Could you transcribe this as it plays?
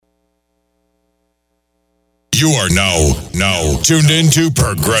You are now tuned into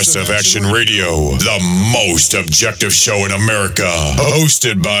Progressive Action Radio, the most objective show in America.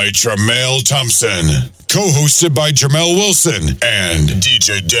 Hosted by Tramail Thompson. Co-hosted by Jamel Wilson. And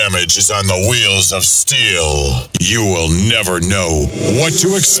DJ Damage is on the wheels of steel. You will never know what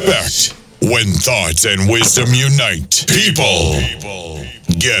to expect when thoughts and wisdom unite. People,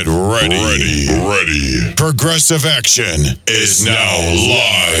 get ready. Progressive Action is now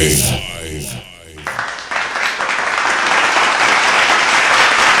live.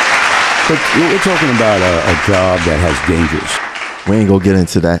 But we're talking about a job that has dangers. We ain't gonna get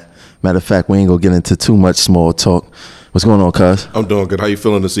into that. Matter of fact, we ain't gonna get into too much small talk. What's going on, cuz? I'm doing good. How you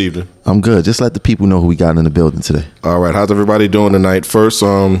feeling this evening? I'm good. Just let the people know who we got in the building today. All right. How's everybody doing tonight? First,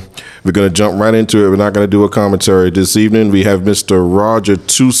 we're going to jump right into it. We're not going to do a commentary. This evening, we have Mr. Roger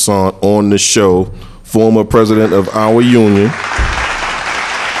Toussaint on the show, former president of our union.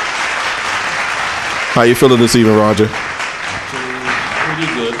 How you feeling this evening, Roger? Actually, pretty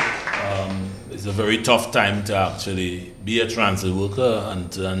good. It's a very tough time to actually be a transit worker,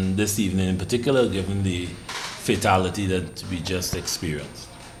 and this evening in particular, given the fatality that we just experienced.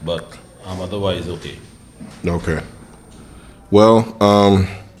 But I'm otherwise okay. Okay. Well,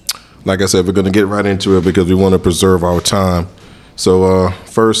 like I said, we're going to get right into it because we want to preserve our time. So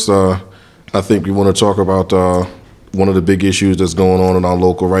first, I think we want to talk about one of the big issues that's going on in our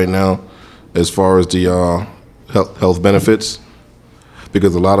local right now as far as the health benefits,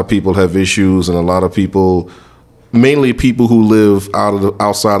 because a lot of people have issues, and a lot of people, mainly people who live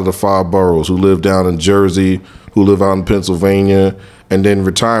outside of the 5 boroughs, who live down in Jersey, who live out in Pennsylvania, and then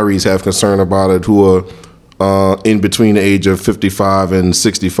retirees have concern about it who are in between the age of 55 and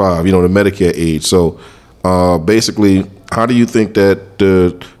 65, the Medicare age. So basically, how do you think that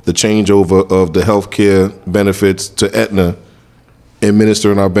the changeover of the health care benefits to Aetna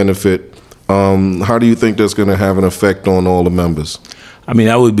administering our benefit, how do you think that's going to have an effect on all the members? I mean,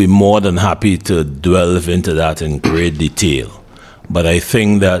 I would be more than happy to delve into that in great detail. But I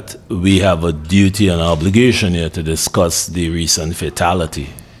think that we have a duty and obligation here to discuss the recent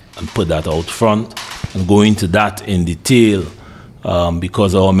fatality and put that out front and go into that in detail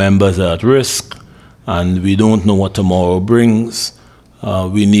because our members are at risk and we don't know what tomorrow brings.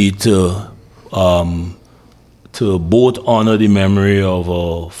 We need to both honor the memory of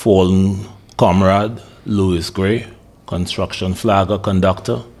our fallen comrade, Louis Gray, construction flagger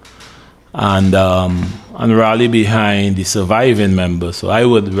conductor, and rally behind the surviving members. So I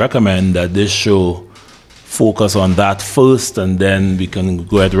would recommend that this show focus on that first, and then we can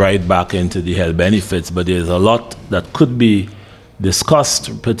get right back into the health benefits. But there's a lot that could be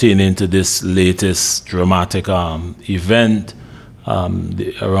discussed pertaining to this latest dramatic event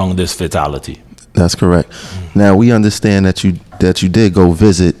around this fatality. That's correct. Now, we understand that you did go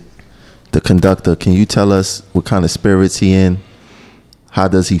visit the conductor. Can you tell us what kind of spirits he in? How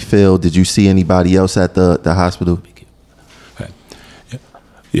does he feel? Did you see anybody else at the hospital?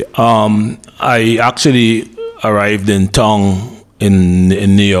 I actually arrived in town in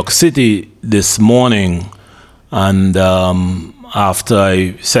New York City this morning, and after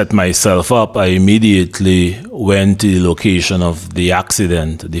I set myself up, I immediately went to the location of the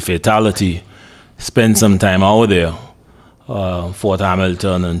accident, the fatality, spent some time out there, Fort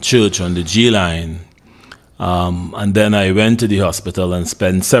Hamilton and Church on the G line. And then I went to the hospital and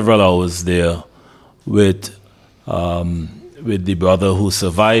spent several hours there with the brother who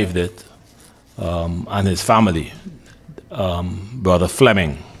survived it and his family, Brother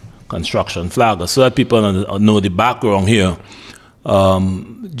Fleming, construction flagger. So that people know the background here.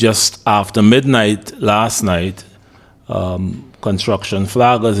 Just after midnight last night, construction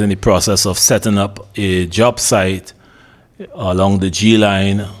flaggers in the process of setting up a job site along the G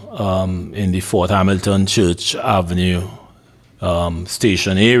line in the Fort Hamilton Church Avenue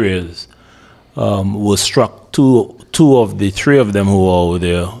station areas were struck. Two of the 3 of them who were over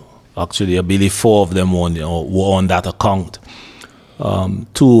there, actually I believe 4 of them were on that account.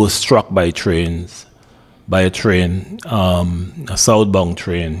 2 were struck by a train, a southbound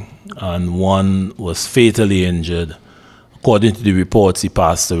train, and 1 was fatally injured. According to the reports, he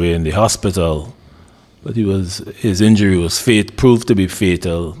passed away in the hospital, but his injury was proved to be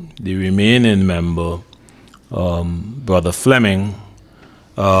fatal. The remaining member, Brother Fleming,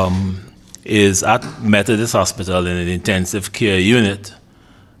 is at Methodist Hospital in an intensive care unit,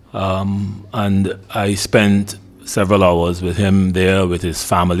 and I spent several hours with him there with his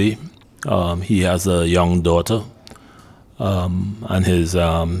family. He has a young daughter, and his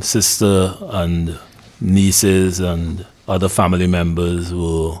sister and nieces and other family members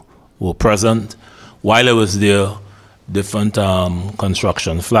were present. While I was there, different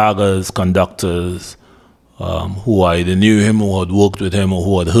construction flaggers, conductors, who either knew him or had worked with him or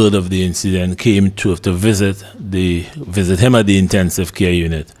who had heard of the incident came to visit him at the intensive care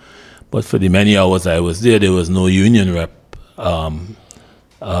unit. But for the many hours I was there was no union rep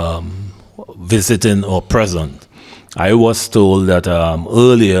visiting or present. I was told that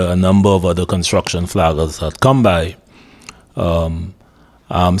earlier a number of other construction flaggers had come by.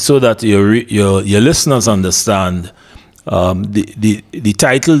 So that your listeners understand, the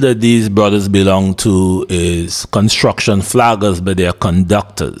title that these brothers belong to is construction flaggers, but they are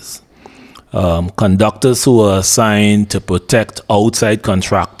conductors. Conductors who are assigned to protect outside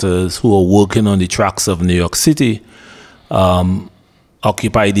contractors who are working on the tracks of New York City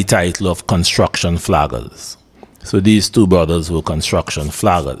occupy the title of construction flaggers. So these two brothers were construction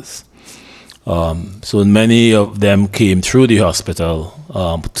flaggers. So many of them came through the hospital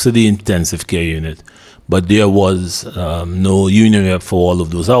to the intensive care unit, but there was no union rep for all of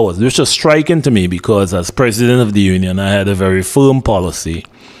those hours, which was striking to me because as president of the union, I had a very firm policy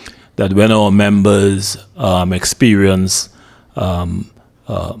that when our members experience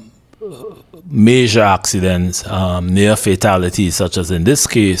major accidents, near fatalities, such as in this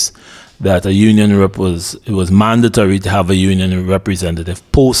case, that a union rep it was mandatory to have a union representative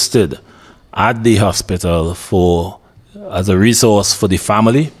posted at the hospital as a resource for the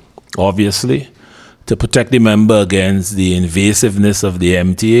family, obviously, to protect the member against the invasiveness of the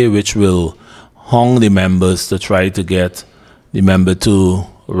MTA, which will hung the members to try to get the member to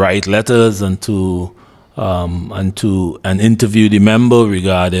write letters and interview the member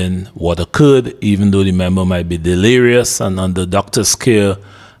regarding what occurred, even though the member might be delirious and under doctor's care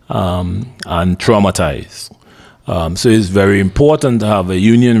and traumatized. So it's very important to have a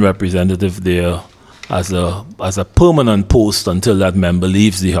union representative there as a permanent post until that member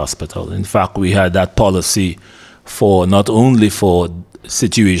leaves the hospital. In fact, we had that policy for not only for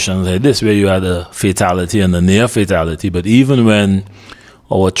situations like this where you had a fatality and a near fatality, but even when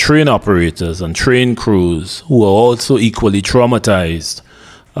our train operators and train crews who are also equally traumatized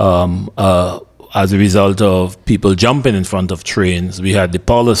as a result of people jumping in front of trains, we had the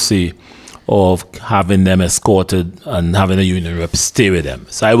policy of having them escorted and having a union rep stay with them.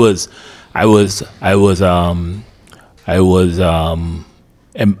 So I was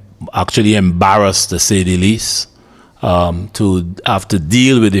actually embarrassed, to say the least, to have to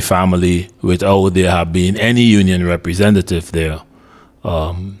deal with the family without there have been any union representative there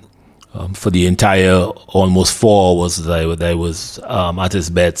for the entire almost 4 hours that I was at his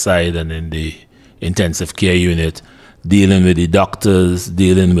bedside and in the intensive care unit, dealing with the doctors,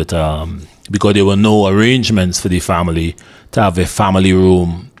 dealing with because there were no arrangements for the family to have a family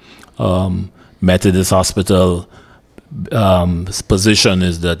room. Methodist Hospital position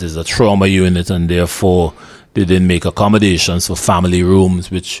is that it's a trauma unit, and therefore they didn't make accommodations for family rooms,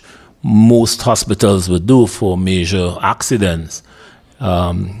 which most hospitals would do for major accidents.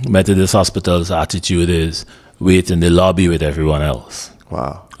 Methodist Hospital's attitude is wait in the lobby with everyone else.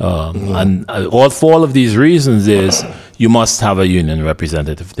 Wow. And for all of these reasons is you must have a union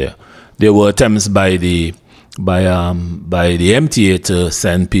representative there. There were attempts by the MTA to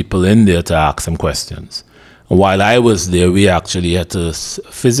send people in there to ask them questions. And while I was there, we actually had to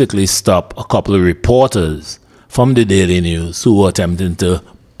physically stop a couple of reporters from the Daily News who were attempting to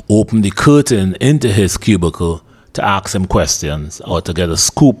open the curtain into his cubicle to ask him questions or to get a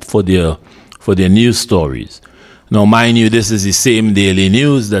scoop for their news stories. Now, mind you, this is the same Daily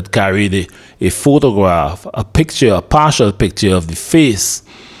News that carried a photograph, a partial picture of the face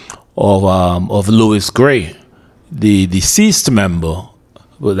of Louis Gray, the deceased member.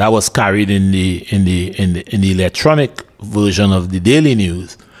 Well, that was carried in the electronic version of the Daily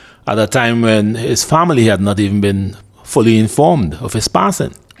News at a time when his family had not even been fully informed of his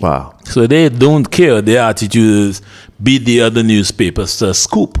passing. Wow. So they don't care. Their attitude is beat the other newspapers to a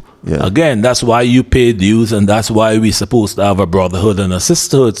scoop. Yeah. Again, that's why you pay dues, and that's why we're supposed to have a brotherhood and a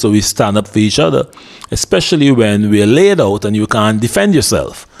sisterhood, so we stand up for each other, especially when we're laid out and you can't defend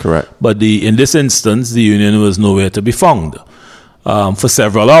yourself. Correct. But in this instance, the union was nowhere to be found for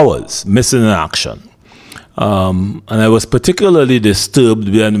several hours, missing in action. And I was particularly disturbed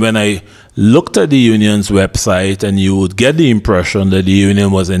when I looked at the union's website, and you would get the impression that the union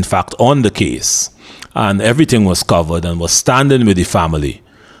was in fact on the case and everything was covered and was standing with the family.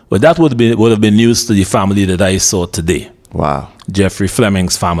 But that would have been news to the family that I saw today. Wow. Jeffrey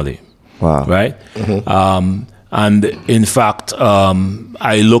Fleming's family. Wow. Right? Mm-hmm. And in fact,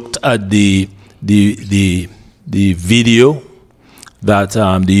 I looked at the video that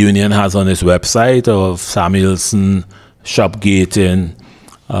the union has on its website of Samuelson Shopgate in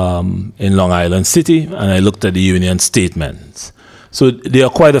Long Island City, and I looked at the union statements. So there are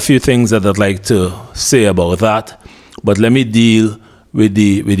quite a few things that I'd like to say about that, but let me deal with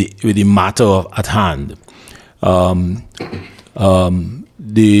the matter at hand.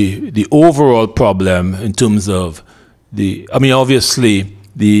 The overall problem in terms of obviously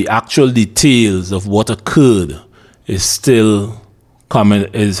the actual details of what occurred is still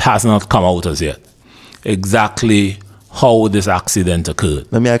has not come out as yet. Exactly how this accident occurred.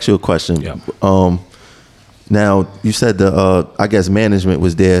 Let me ask you a question. Yeah. Now, you said I guess management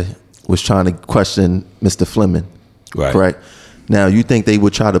was trying to question Mr. Fleming, Right. correct? Now, you think they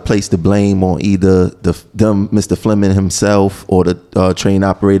would try to place the blame on either Mr. Fleming himself or the train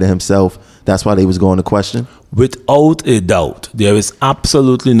operator himself? That's why they was going to question? Without a doubt, there is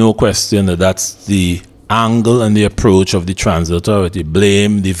absolutely no question that that's the angle and the approach of the transit authority.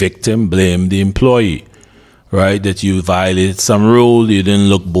 Blame the victim, blame the employee, right? That you violated some rule, you didn't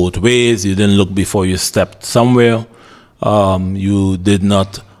look both ways, you didn't look before you stepped somewhere, you did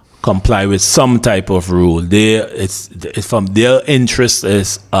not comply with some type of rule. It's from their interest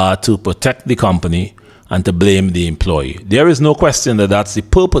is to protect the company and to blame the employee. There is no question that that's the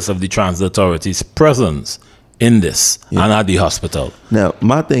purpose of the transit authority's presence in this and at the hospital. Now,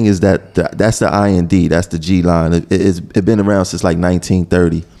 my thing is that's the IND, that's the G line. It's been around since like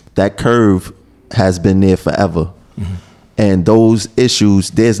 1930. That curve has been there forever. Mm-hmm. And those issues,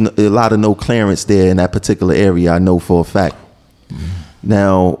 there's a lot of no clearance there in that particular area, I know for a fact. Mm-hmm.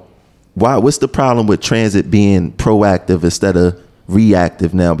 Now, what's the problem with transit being proactive instead of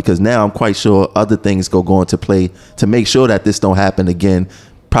reactive now? Because now I'm quite sure other things go into play to make sure that this don't happen again.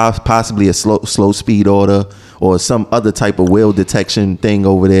 Possibly a slow speed order or some other type of wheel detection thing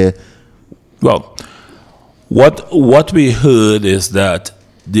over there. Well, what we heard is that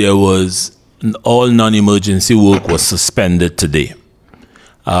there was all non-emergency work was suspended today.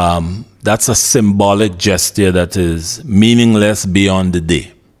 That's a symbolic gesture that is meaningless beyond the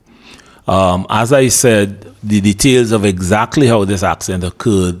day. As I said, the details of exactly how this accident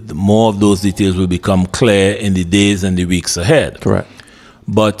occurred, more of those details will become clear in the days and the weeks ahead. Correct.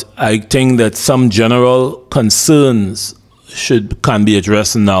 But I think that some general concerns can be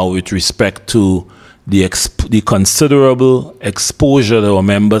addressed now with respect to the considerable exposure that our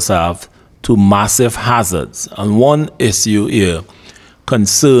members have to massive hazards. And one issue here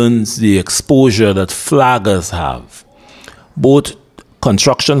concerns the exposure that flaggers have. Both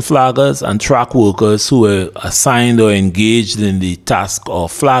construction flaggers and track workers who are assigned or engaged in the task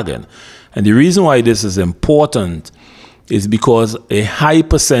of flagging. And the reason why this is important is because a high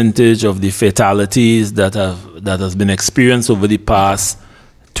percentage of the fatalities that has been experienced over the past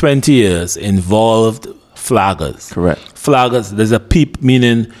 20 years involved flaggers. Correct. Flaggers, there's a PEEP,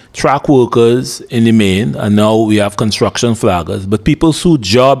 meaning track workers in the main, and now we have construction flaggers, but people whose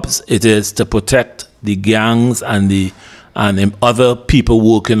jobs it is to protect the gangs and other people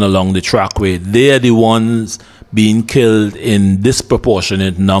working along the trackway. They are the ones being killed in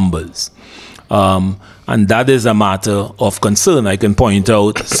disproportionate numbers. And that is a matter of concern. I can point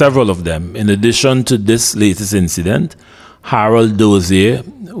out several of them. In addition to this latest incident, Harold Dozier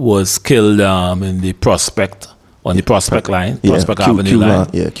was killed on the Prospect line, Prospect Avenue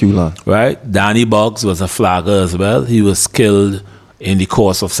line. Q line. Right? Danny Boggs was a flagger as well. He was killed in the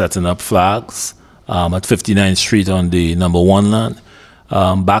course of setting up flags at 59th Street on the number 1 line.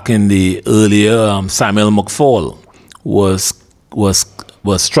 Back in the earlier, Samuel McFall was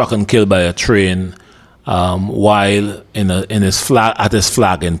struck and killed by a train while at his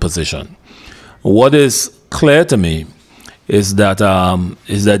flagging position. What is clear to me is that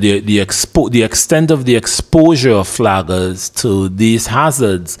the extent of the exposure of flaggers to these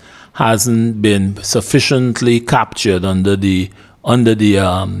hazards hasn't been sufficiently captured under the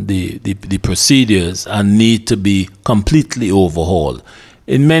procedures and need to be completely overhauled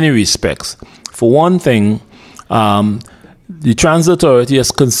in many respects. For one thing, the Transit Authority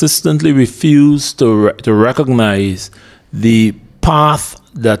has consistently refused to recognize the path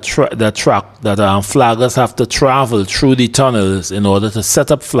that flaggers have to travel through the tunnels in order to set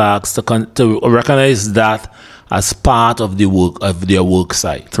up flags to recognize that as part of their work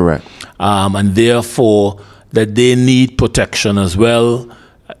site. Correct. And therefore that they need protection as well,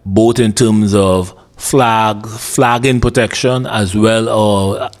 both in terms of flagging protection as well,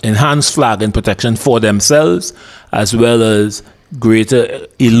 or enhanced flagging protection for themselves, as well as greater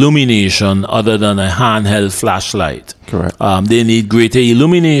illumination other than a handheld flashlight. Correct. They need greater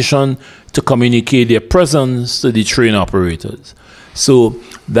illumination to communicate their presence to the train operators. So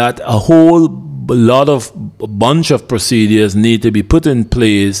that a bunch of procedures need to be put in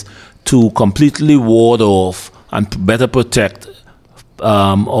place to completely ward off and better protect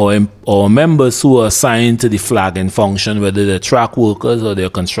or members who are assigned to the flagging function, whether they're track workers or they're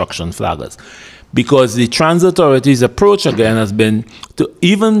construction flaggers. Because the transit authority's approach again has been to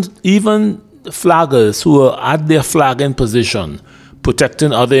even flaggers who are at their flagging position,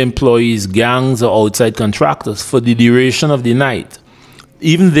 protecting other employees, gangs, or outside contractors for the duration of the night.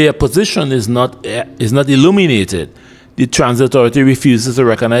 Even their position is not illuminated. The transit authority refuses to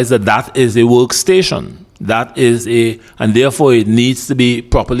recognize that is a workstation. And therefore it needs to be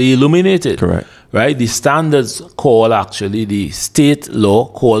properly illuminated. Correct. Right? The standards call, actually, the state law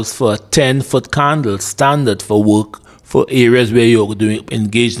calls for a 10-foot candle standard for work, for areas where you're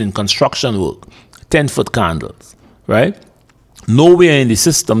engaged in construction work. 10-foot candles, right? Nowhere in the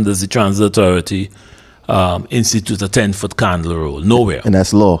system does the transit authority institute a 10-foot candle rule. Nowhere. And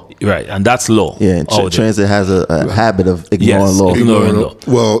that's law. Right, and that's law. Yeah, and transit has a habit of ignoring law. Ignoring law.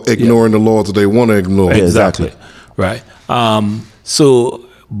 Well, ignoring the laws that they want to ignore. Exactly. Right. So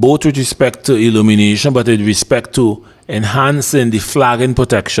both with respect to illumination, but with respect to enhancing the flagging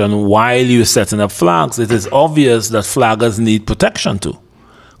protection while you're setting up flags, it is obvious that flaggers need protection too.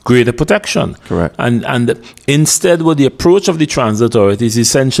 Greater protection. Correct. And instead, what the approach of the transit authority is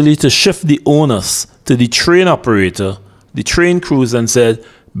essentially to shift the onus to the train operator, the train crews, and said,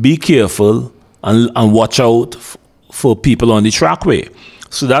 be careful and watch out for people on the trackway.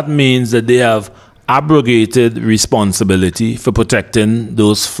 So that means that they have abrogated responsibility for protecting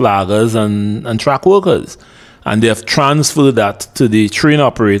those flaggers and track workers. And they have transferred that to the train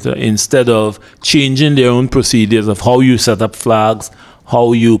operator instead of changing their own procedures of how you set up flags,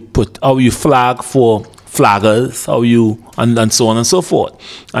 how you flag for flaggers, and so on and so forth.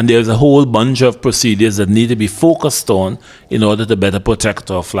 And there's a whole bunch of procedures that need to be focused on in order to better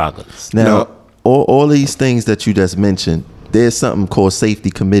protect our flaggers. Now, all these things that you just mentioned, there's something called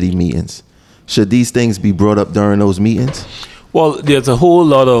safety committee meetings. Should these things be brought up during those meetings? Well, there's a whole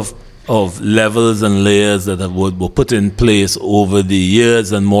lot of levels and layers that were put in place over the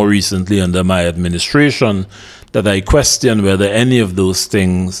years and more recently under my administration that I question whether any of those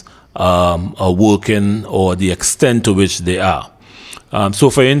things are working or the extent to which they are. So,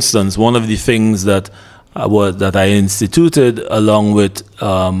 for instance, one of the things that I instituted along with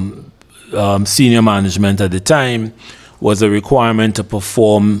senior management at the time was a requirement to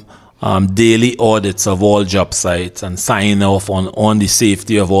perform daily audits of all job sites and sign off on the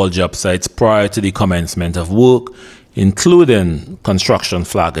safety of all job sites prior to the commencement of work, including construction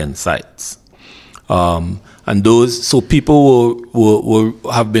flagging sites. And those, so people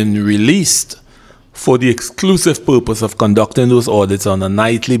have been released for the exclusive purpose of conducting those audits on a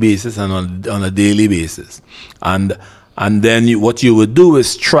nightly basis and on a daily basis. And then what you would do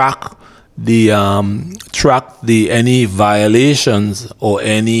is track any violations or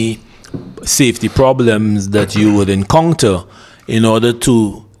any safety problems that you would encounter in order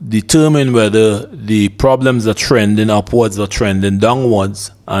to determine whether the problems are trending upwards or trending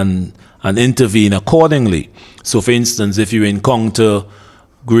downwards and intervene accordingly. So, for instance, if you encounter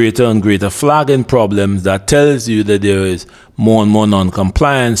greater and greater flagging problems, that tells you that there is more and more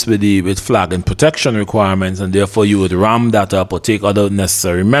non-compliance with flagging protection requirements, and therefore you would ramp that up or take other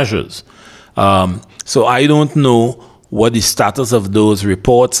necessary measures. So I don't know what the status of those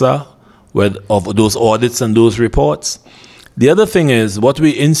reports are, of those audits and those reports. The other thing is, what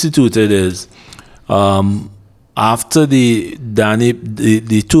we instituted is, after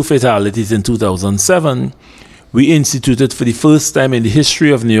the two fatalities in 2007, we instituted for the first time in the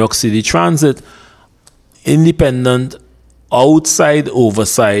history of New York City Transit independent outside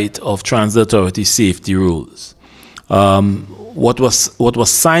oversight of transit authority safety rules. What was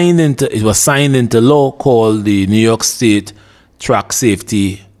signed into law called the New York State Track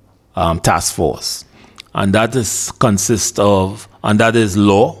Safety Task Force, and that is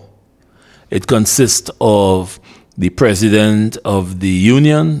law. It consists of the president of the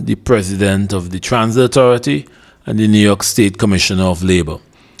union, the president of the transit authority, and the New York State Commissioner of Labor.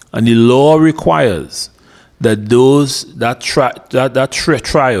 And the law requires that that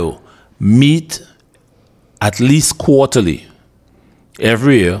trio meet at least quarterly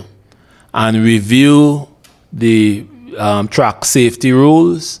every year and review the track safety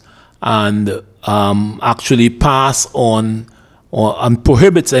rules and actually pass on and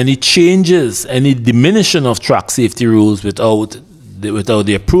prohibits any changes, any diminishing of track safety rules without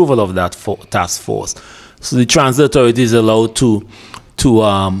the approval of that task force. So the transit authority is allowed to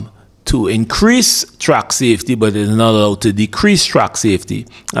increase track safety, but is not allowed to decrease track safety.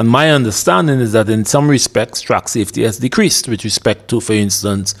 And my understanding is that in some respects, track safety has decreased with respect to, for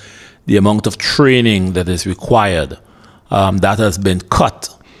instance, the amount of training that is required. That has been cut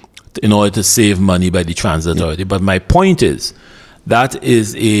in order to save money by the transit authority. But my point is that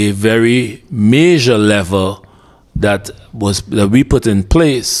is a very major level that we put in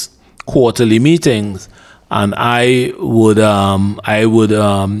place, quarterly meetings, and I would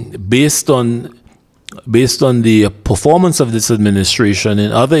based on the performance of this administration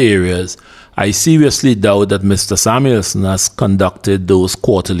in other areas, I seriously doubt that Mr. Samuelson has conducted those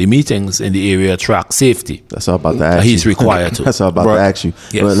quarterly meetings in the area of track safety. That's all about to ask He's required to. That's all about to ask you.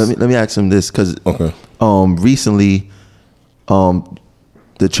 Yes. But let me ask him this, because recently,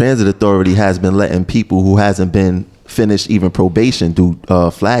 the Transit Authority has been letting people who hasn't been finished even probation do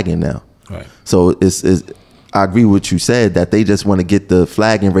flagging now. Right. So I agree with what you said, that they just want to get the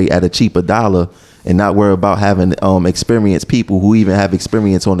flagging rate at a cheaper dollar and not worry about having experienced people who even have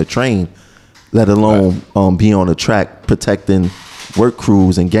experience on the train, let alone be on the track protecting work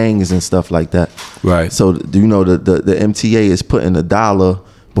crews and gangs and stuff like that. Right. So do you know the MTA is putting $1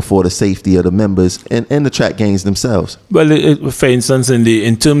 before the safety of the members and the track gangs themselves? Well, for instance,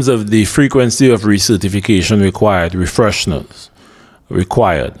 in terms of the frequency of recertification required, refreshers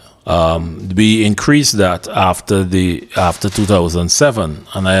required, we increased that after 2007,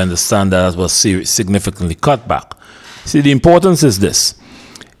 and I understand that was significantly cut back. See, the importance is this: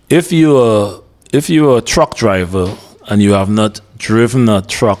 if you're a truck driver and you have not driven a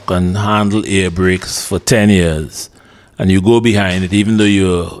truck and handled air brakes for 10 years, and you go behind it, even though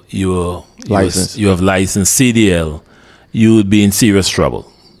you have license CDL, you would be in serious trouble.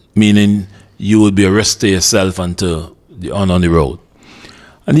 Meaning, you would be a risk to yourself and on the road.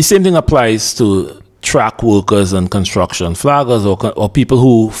 And the same thing applies to track workers and construction flaggers or people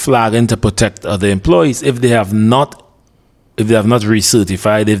who flag in to protect other employees if they have not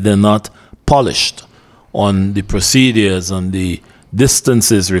recertified, if they're not polished on the procedures, on the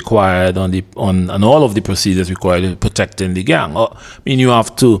distances required, on all of the procedures required in protecting the gang. I mean, you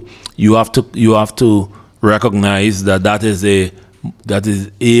have to recognize that is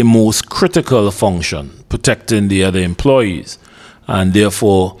a most critical function, protecting the other employees. And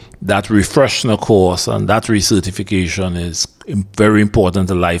therefore, that refresher course and that recertification is very important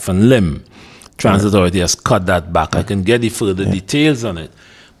to life and limb. Transit Authority has cut that back. I can get the further details on it.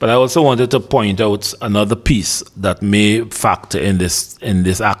 But I also wanted to point out another piece that may factor in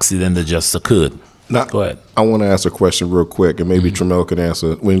this accident that just occurred. Now, go ahead. I want to ask a question real quick, and maybe Tramel can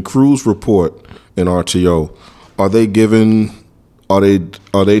answer. When crews report in RTO, are they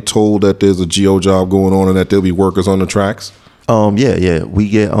told that there's a GO job going on and that there'll be workers on the tracks? Yeah. We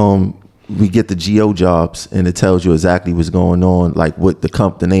get the GO jobs, and it tells you exactly what's going on, like what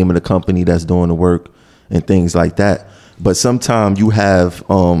the name of the company that's doing the work and things like that. But sometimes you have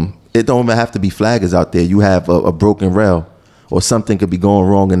it don't even have to be flaggers out there. You have a broken rail or something could be going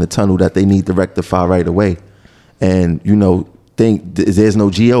wrong in the tunnel that they need to rectify right away, and there's no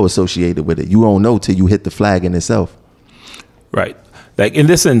GO associated with it. You won't know till you hit the flag in itself. Right. Like in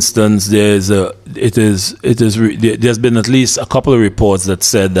this instance, there's been at least a couple of reports that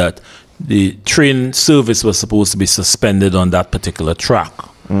said that the train service was supposed to be suspended on that particular track.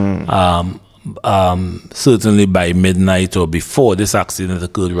 Certainly by midnight or before. This accident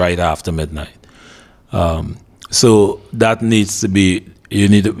occurred right after midnight. So that needs to be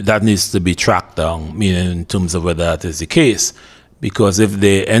tracked down, meaning in terms of whether that is the case. Because if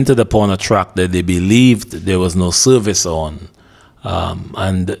they entered upon a track that they believed there was no service on,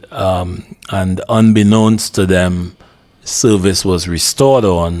 and unbeknownst to them, service was restored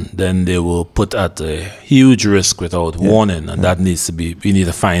on, then they were put at a huge risk without warning, and that needs to be. We need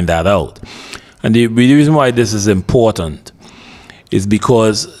to find that out. And the reason why this is important is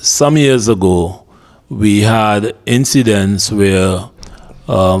because some years ago we had incidents where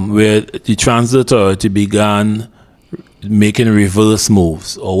the Transit Authority began making reverse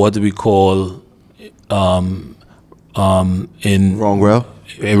moves, or what we call in wrong rail.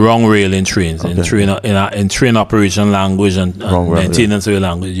 A wrong rail in trains, in train operation language and maintenance rail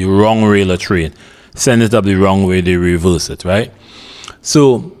language. You wrong rail a train, send it up the wrong way, they reverse it, right?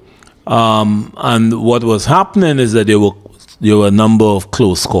 So, and what was happening is that there were a number of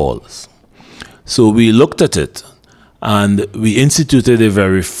close calls. So we looked at it, and we instituted a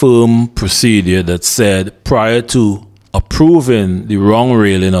very firm procedure that said, prior to approving the wrong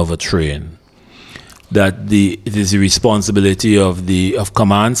railing of a train, that it is the responsibility of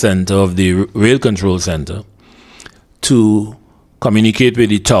command center, of the rail control center, to communicate with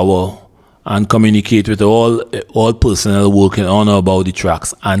the tower and communicate with all personnel working on or about the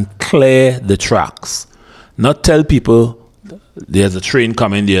tracks and clear the tracks. Not tell people there's a train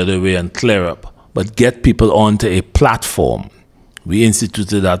coming the other way and clear up, but get people onto a platform. We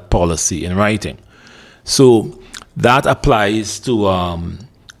instituted that policy in writing. So that applies to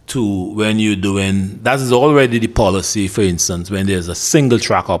to when you're doing, that is already the policy, for instance, when there's a single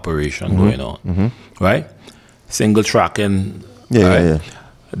track operation going on, right? Single tracking, right?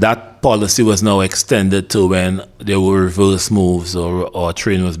 That policy was now extended to when there were reverse moves or a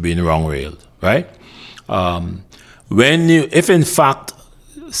train was being wrong railed, right? If in fact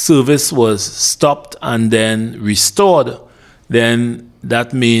service was stopped and then restored, then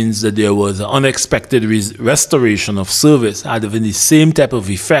that means that there was an unexpected restoration of service, having the same type of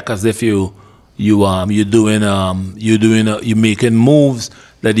effect as if you're making moves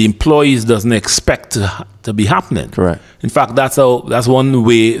that the employees doesn't expect to be happening. Correct. In fact, that's one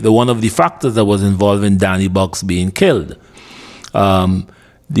of the factors that was involved in Danny Bucks being killed.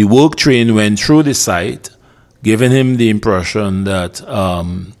 The work train went through the site, giving him the impression that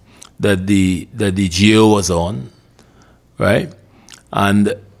the GO was on, right?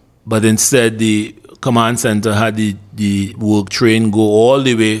 But instead, the command center had the work train go all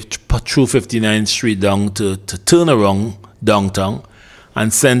the way through 59th Street down to turn around downtown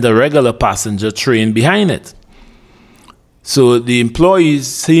and send a regular passenger train behind it. So the employees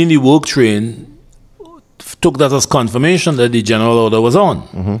seeing the work train took that as confirmation that the general order was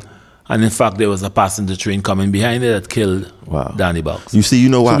on. And in fact, there was a passenger train coming behind it that killed Danny Bucks. You see, you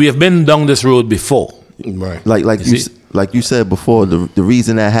know why? So we have been down this road before. Right. Like you said before, the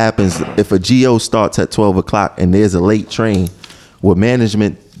reason that happens, if a GO starts at 12 o'clock and there's a late train, what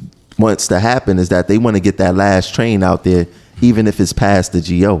management wants to happen is that they want to get that last train out there, even if it's past the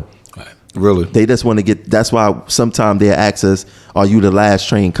GO. Right. Really? They just want to get, that's why sometimes they ask us, are you the last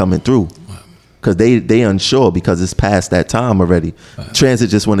train coming through? Because they unsure because it's past that time already. Right.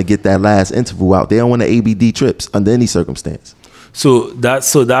 Transit just want to get that last interval out. They don't want to ABD trips under any circumstance. So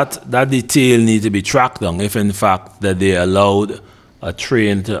that detail needs to be tracked down. If in fact that they allowed a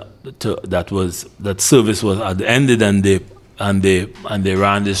train that service was ended and they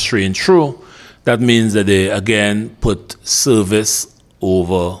ran this train through, that means that they again put service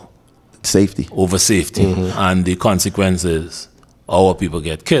over safety, and the consequences, our people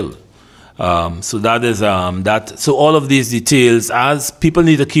get killed. So that is that. So all of these details, as people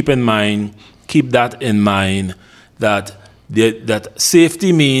need to keep that in mind that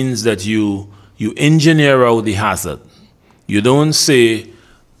safety means that you engineer out the hazard. You don't say,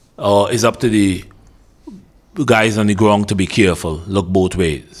 it's up to the guys on the ground to be careful, look both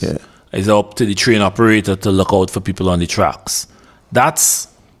ways. Yeah. It's up to the train operator to look out for people on the tracks. That's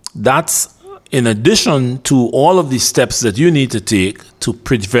in addition to all of the steps that you need to take to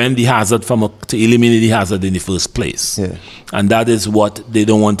prevent the hazard to eliminate the hazard in the first place. Yeah. And that is what they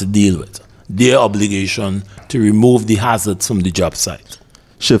don't want to deal with. Their obligation to remove the hazards from the job site.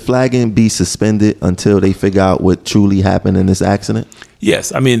 Should flagging be suspended until they figure out what truly happened in this accident?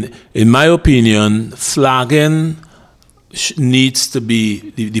 Yes. I mean, in my opinion, flagging needs to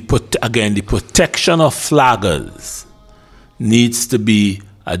be, the protection of flaggers needs to be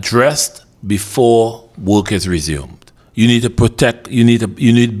addressed before work is resumed. You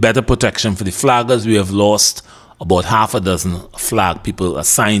need better protection for the flaggers. We have lost about half a dozen flag people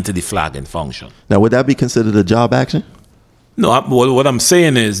assigned to the flagging function. Now, would that be considered a job action? No, what I'm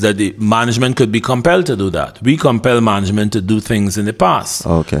saying is that the management could be compelled to do that. We compel management to do things in the past,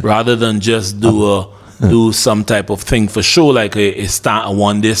 rather than just do some type of thing for show, like a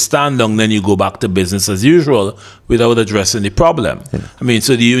one-day stand down, then you go back to business as usual without addressing the problem. Yeah. I mean,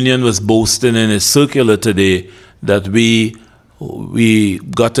 so the union was boasting in its circular today that we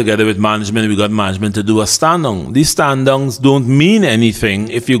got together with management, we got management to do a stand down. These stand downs don't mean anything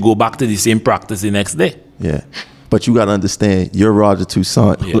if you go back to the same practice the next day. Yeah. But you got to understand, you're Roger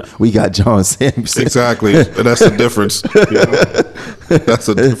Toussaint. Yeah. We got John Samuelson. Exactly. That's the difference. That's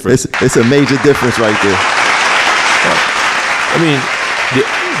a difference. It's a major difference right there. I mean,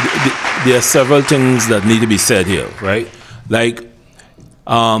 there are several things that need to be said here, right? Like,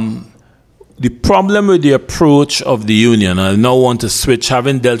 the problem with the approach of the union, I now want to switch,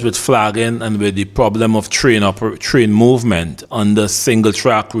 having dealt with flagging and with the problem of train movement under single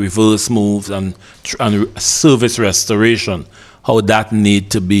track reverse moves and service restoration, how that need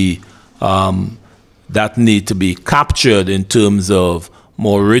to be captured in terms of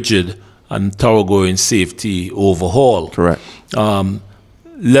more rigid and thoroughgoing safety overhaul. Correct.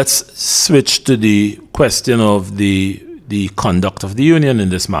 Let's switch to the question of the conduct of the union in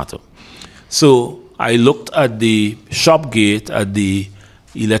this matter. So I looked at the shop gate at the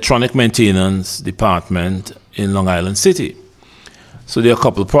electronic maintenance department in Long Island City. So there are a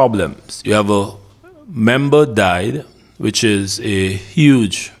couple of problems. You have a member died, which is the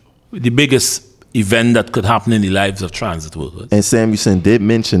biggest event that could happen in the lives of transit workers. And Samuelson did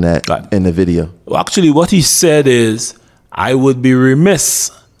mention that in the video. Well, actually, what he said is, I would be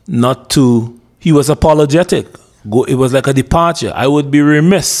remiss he was apologetic. It was like a departure. I would be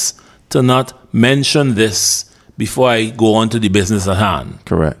remiss to not mention this before I go on to the business at hand.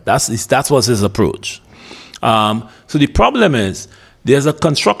 Correct. That was his approach. So the problem is there's a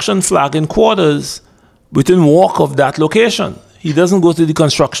construction flagging quarters within walk of that location. He doesn't go to the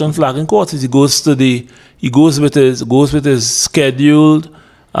construction flagging quarters. He goes with his scheduled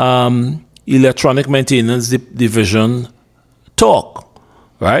electronic maintenance division talk,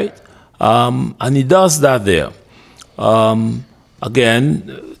 right? And he does that there.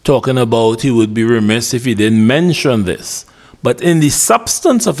 Again, talking about he would be remiss if he didn't mention this. But in the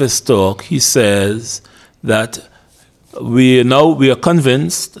substance of his talk, he says that we are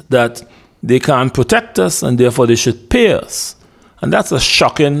convinced that they can't protect us and therefore they should pay us. And that's a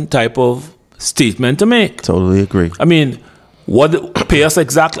shocking type of statement to make. Totally agree. I mean, pay us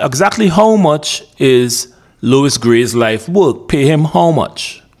exactly how much is Louis Gray's life worth? Pay him how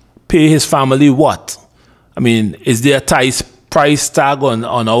much? Pay his family what? I mean, is there a price tag on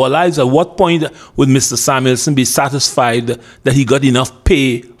our lives? At what point would Mr. Samuelson be satisfied that he got enough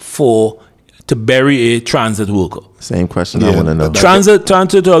pay to bury a transit worker? Same question I want to know. Transit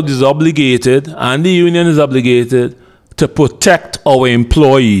is obligated, and the union is obligated to protect our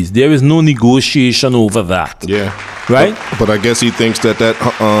employees. There is no negotiation over that. Yeah. Right? But I guess he thinks that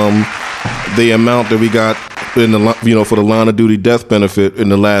the amount that we got in the for the line of duty death benefit in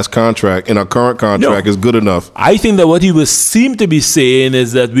the last contract, in our current contract, is good enough. I think that what he would seem to be saying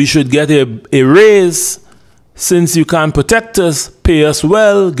is that we should get a raise. Since you can't protect us, pay us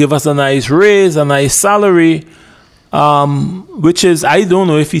well, give us a nice raise, a nice salary, which is, I don't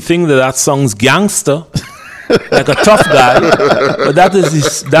know if you think that sounds gangster, like a tough guy, but that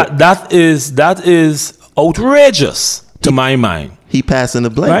is outrageous to my mind. He passing the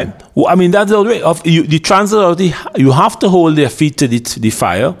blame. Right? Well, I mean, that's the way of the transit authority. You have to hold their feet to the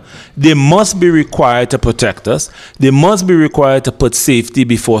fire. They must be required to protect us. They must be required to put safety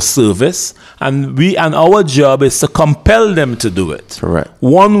before service. And our job is to compel them to do it. Correct.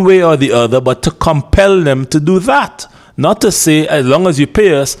 One way or the other, but to compel them to do that. Not to say, as long as you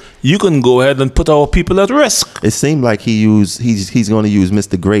pay us, you can go ahead and put our people at risk. It seemed like he's going to use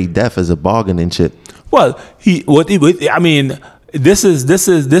Mr. Gray death as a bargaining chip. Well, this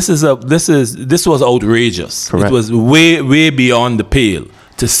was outrageous. Correct. It was way beyond the pale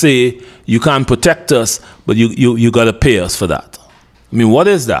to say you can't protect us, but you got to pay us for that. I mean, what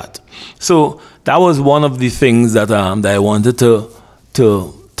is that? So that was one of the things that I wanted to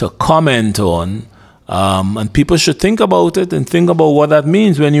comment on, and people should think about it and think about what that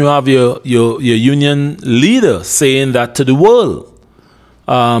means when you have your union leader saying that to the world.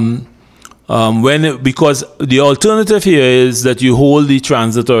 Because the alternative here is that you hold the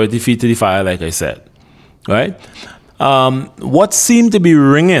transit authority feet to the fire, like I said, right? What seemed to be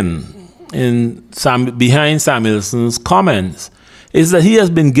ringing behind Samuelson's comments is that he has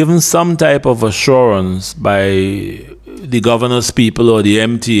been given some type of assurance by the governor's people or the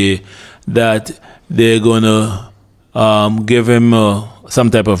MTA that they're going to give him some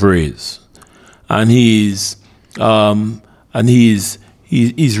type of raise, and he's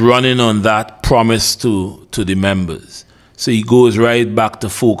running on that promise to the members. So he goes right back to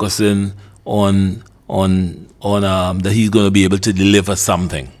focusing on that he's going to be able to deliver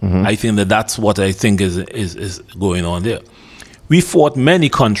something. Mm-hmm. I think that's what I think is going on there. We fought many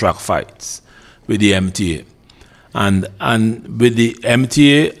contract fights with the MTA, and with the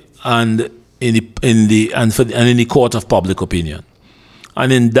MTA and in the court of public opinion,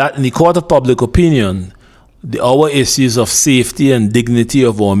 and in the court of public opinion. Our issues of safety and dignity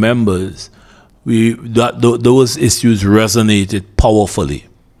of our members, those issues resonated powerfully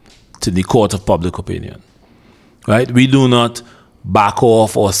to the court of public opinion. Right? We do not back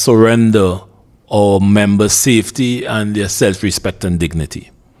off or surrender our members' safety and their self-respect and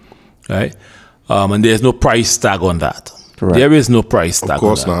dignity. Right? And there's no price tag on that. Correct. There is no price tag on that. Of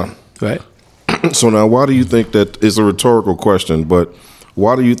course not. Right? So now, why do you think that is a rhetorical question, but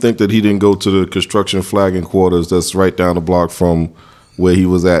why do you think that he didn't go to the construction flagging quarters that's right down the block from where he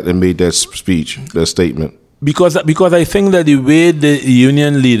was at and made that speech, that statement? Because I think that the way the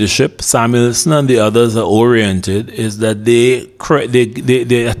union leadership, Samuelson and the others are oriented is that they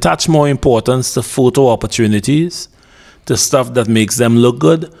attach more importance to photo opportunities, to stuff that makes them look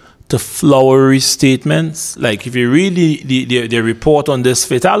good, to flowery statements. Like if you read the report on this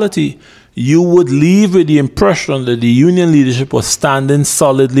fatality, you would leave with the impression that the union leadership was standing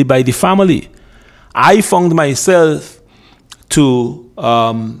solidly by the family. I found myself to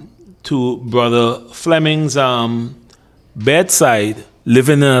Brother Fleming's bedside,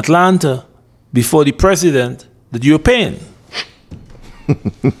 living in Atlanta, before the president, that you're paying.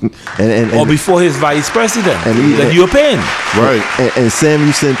 or before his vice president that you're paying. Right. And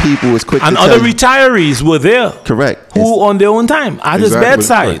Samuelson people was quick and to other tell you, retirees were there. correct. Who on their own time at his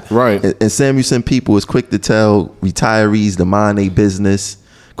bedside. Right. And Samuelson people was quick to tell retirees to mind their business,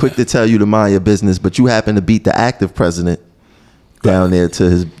 quick to tell you to mind your business, but you happen to beat the active president down there to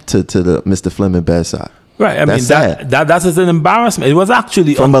the Mr. Fleming bedside. Right, I That's mean sad. that is an embarrassment. It was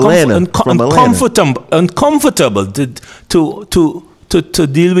actually From Atlanta. uncomfortable to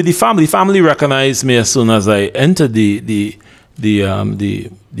deal with the family. The family recognized me as soon as I entered the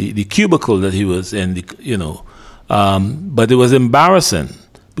cubicle that he was in. But it was embarrassing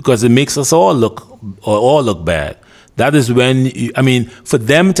because it makes us all look bad. That is when for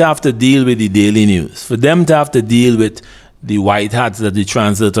them to have to deal with the Daily News, for them to have to deal with the white hats that the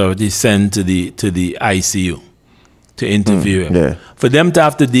transit authority sent to the ICU to interview him. Yeah. For them to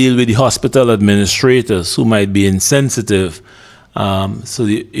have to deal with the hospital administrators who might be insensitive.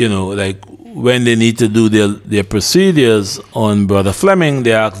 Like when they need to do their procedures on Brother Fleming,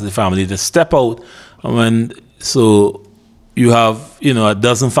 they ask the family to step out. So you have, a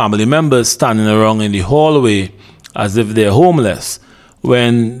dozen family members standing around in the hallway as if they're homeless,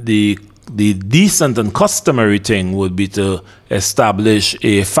 when the decent and customary thing would be to establish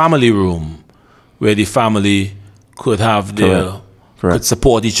a family room where the family could have could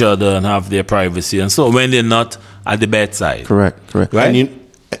support each other and have their privacy, and so when they're not at the bedside. Correct. Right?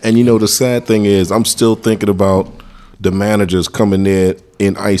 And the sad thing is, I'm still thinking about the managers coming there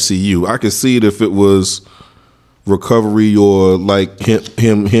in ICU. I could see it if it was recovery or like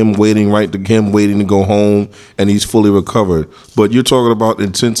him waiting to go home and he's fully recovered. But you're talking about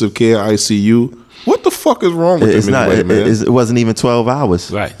intensive care ICU. What the fuck is wrong with It's them not. anyway, man? It wasn't even 12 hours.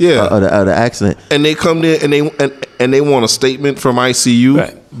 Right. Yeah. Of the accident. And they come there and they want a statement from ICU.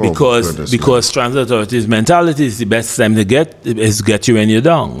 Right. Because transit authorities' mentality is the best time to get you when you're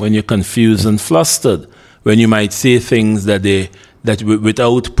down, when you're confused and flustered, when you might say things that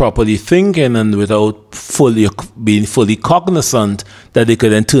without properly thinking and without being fully cognizant, that they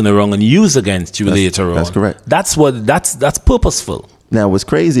could then turn around and use against you later on. That's correct. That's purposeful. Now, what's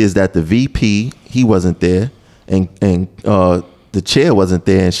crazy is that the VP, he wasn't there, and the chair wasn't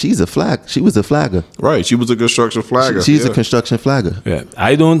there, and she was a flagger. Right. She was a construction flagger. She's a construction flagger. Yeah.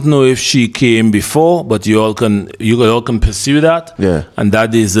 I don't know if she came before, but you all can pursue that. Yeah. And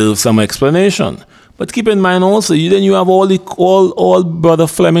that deserves some explanation. But keep in mind also, you have all Brother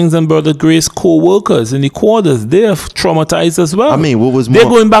Fleming's and Brother Gray's co-workers in the quarters. They're traumatized as well. I mean, what was They're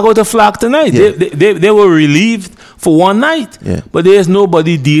more? going back out to flag tonight. Yeah. They were relieved for one night. Yeah. But there's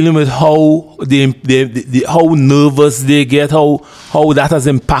nobody dealing with how how nervous they get, how that has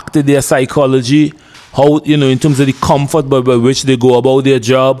impacted their psychology, how, in terms of the comfort by which they go about their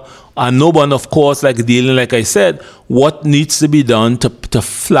job. And no one, of course, like I said, what needs to be done to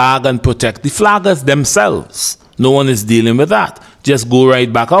flag and protect the flaggers themselves. No one is dealing with that. Just go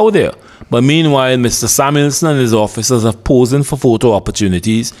right back out there. But meanwhile, Mr. Samuelson and his officers are posing for photo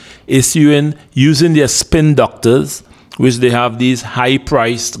opportunities, using their spin doctors, which they have these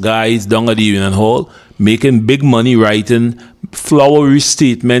high-priced guys down at the Union Hall, making big money writing flowery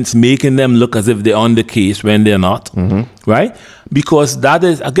statements, making them look as if they're on the case when they're not, right? Because that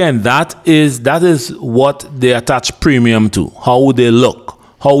is what they attach premium to, how they look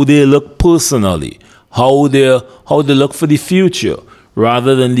personally, how they look for the future,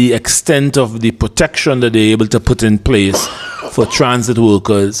 rather than the extent of the protection that they're able to put in place for transit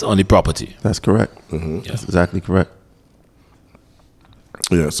workers on the property. That's correct. That's exactly correct.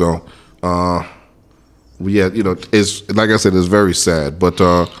 Yeah. So, it's like I said, it's very sad. But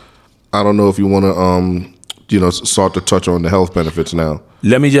I don't know if you want to, start to touch on the health benefits now.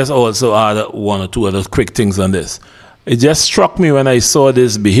 Let me just also add one or two other quick things on this. It just struck me when I saw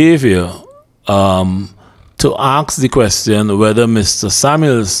this behavior to ask the question whether Mr.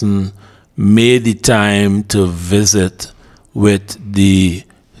 Samuelson made the time to visit with the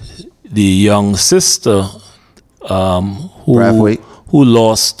young sister who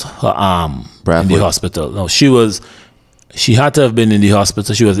lost her arm in the hospital. No, she had to have been in the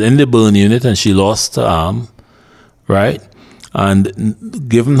hospital. She was in the burn unit and she lost her arm, right? And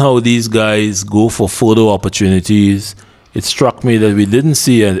given how these guys go for photo opportunities, it struck me that we didn't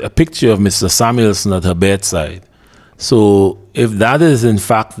see a picture of Mr. Samuelson at her bedside. So if that is in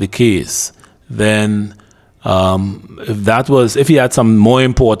fact the case, then if he had some more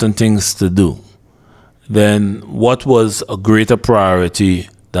important things to do, then what was a greater priority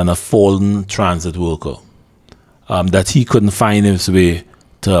than a fallen transit worker that he couldn't find his way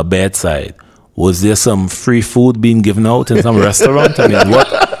to a bedside? Was there some free food being given out in some restaurant?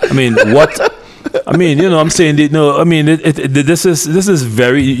 I mean, I'm saying that, no. I mean, this is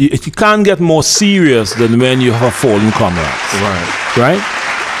very. You can't get more serious than when you have a fallen comrade. Right.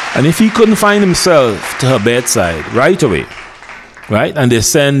 And if he couldn't find himself to her bedside right away, right, and they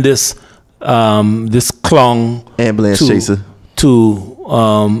send this clown ambulance chaser to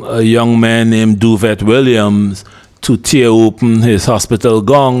a young man named Duvet Williams to tear open his hospital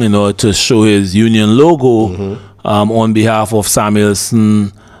gown in order to show his union logo on behalf of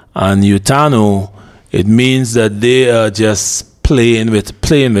Samuelson and Utano, it means that they are just playing with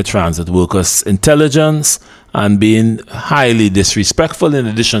transit workers' intelligence and being highly disrespectful, in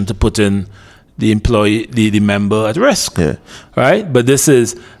addition to putting the employee, the member at risk. Yeah. Right? But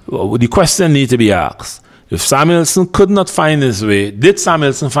the question need to be asked. If Samuelson could not find his way, did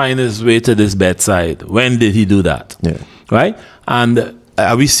Samuelson find his way to this bedside? When did he do that? Yeah. Right? And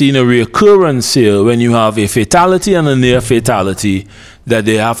are we seeing a reoccurrence here when you have a fatality and a near fatality, that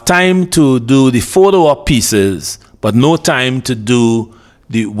they have time to do the photo-op pieces, but no time to do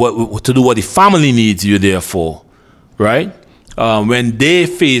what the family needs you there for, right? When they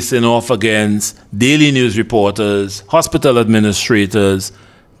facing off against daily news reporters, hospital administrators,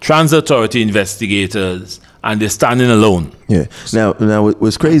 transit authority investigators, and they're standing alone. Yeah. Now,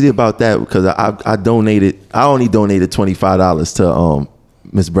 what's crazy about that, because I only donated $25 to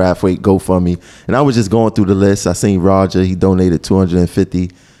Miss Brathwaite GoFundMe, and I was just going through the list. I seen Roger, he donated $250.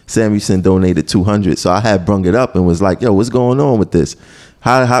 Samuelson donated $200. So I had brung it up and was like, "Yo, what's going on with this?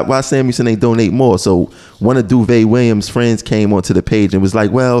 Why Samuelson ain't donate more?" So one of Duvet Williams' friends came onto the page and was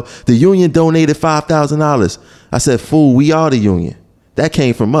like, "Well, the union donated $5,000. I said, "Fool, we are the union. That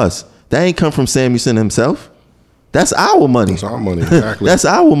came from us. That ain't come from Samuelson himself. That's our money. That's our money, exactly. That's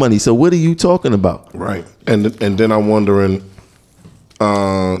our money. So what are you talking about?" Right. And then I'm wondering,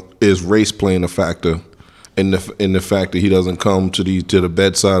 is race playing a factor in the fact that he doesn't come to the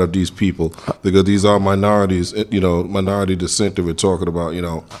bedside of these people, because these are minorities, minority descent that we're talking about,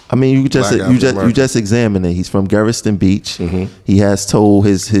 I mean, you just examine it. He's from Garriston Beach. Mm-hmm. He has told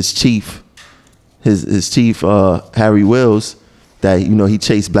his chief, Harry Wills, that he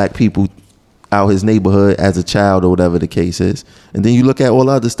chased black people out his neighborhood as a child or whatever the case is. And then you look at all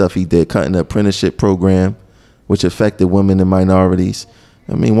the other stuff he did, cutting the apprenticeship program, which affected women and minorities.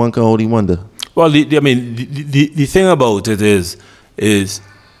 I mean, one can only wonder. Well, the thing about it is,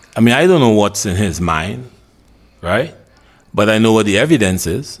 I mean, I don't know what's in his mind, right? But I know what the evidence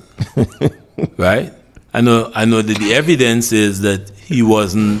is, right? I know that the evidence is that he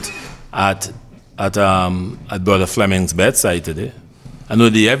wasn't at Brother Fleming's bedside today. I know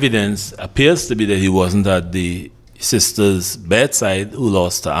the evidence appears to be that he wasn't at the sister's bedside who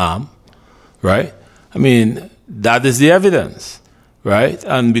lost her arm, right? I mean, that is the evidence, right?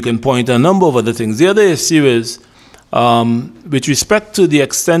 And we can point a number of other things. The other issue is, with respect to the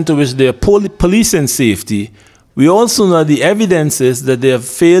extent to which they are policing safety, we also know the evidence is that they have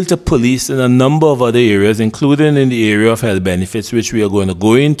failed to police in a number of other areas, including in the area of health benefits, which we are going to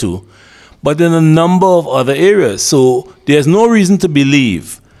go into, but in a number of other areas. So there's no reason to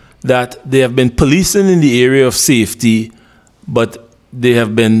believe that they have been policing in the area of safety, but they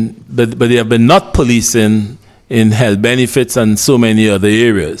have been not policing in health benefits and so many other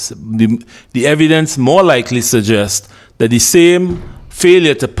areas. The evidence more likely suggests that the same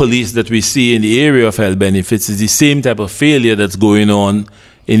failure to police that we see in the area of health benefits is the same type of failure that's going on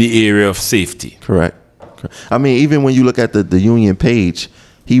in the area of safety. Correct. I mean, even when you look at the union page,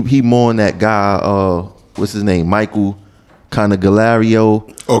 he mourned that guy, what's his name, Michael Candelario.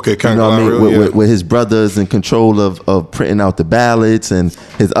 Okay, Candelario, with his brothers in control of printing out the ballots, and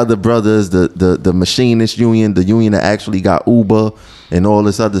his other brothers, the machinist union, the union that actually got Uber and all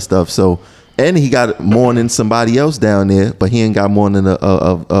this other stuff. So, and he got mourning somebody else down there, but he ain't got mourning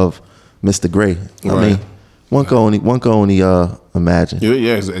of Mr. Gray. I mean, one can only imagine.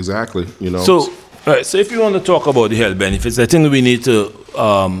 Yeah, exactly. So if you want to talk about the health benefits, I think we need to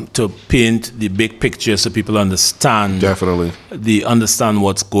paint the big picture so people understand. Definitely. Understand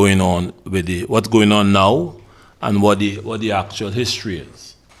what's going on what's going on now, and what the actual history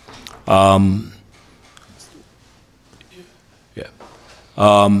is.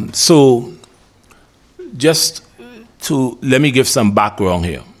 So just let me give some background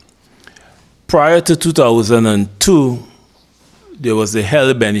here. Prior to 2002, there was the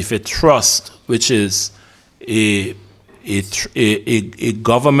Health Benefit Trust, which is a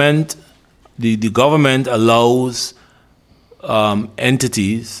government. The government allows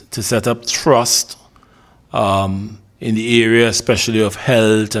entities to set up trust in the area, especially of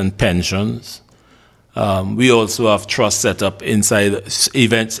health and pensions. We also have trust set up inside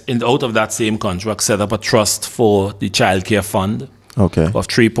events, out of that same contract, set up a trust for the child care fund of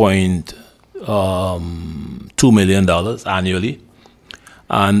 $3.2 $2 million annually,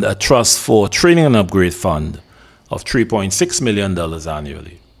 and a trust for training and upgrade fund of $3.6 million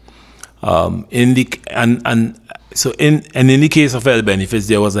annually. In the case of health benefits,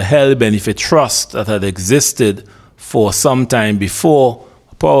 there was a health benefit trust that had existed for some time before,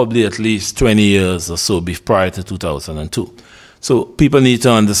 probably at least 20 years or so prior to 2002. So people need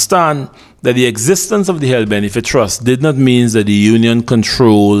to understand that the existence of the health benefit trust did not mean that the union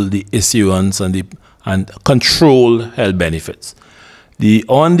controlled the issuance and control health benefits.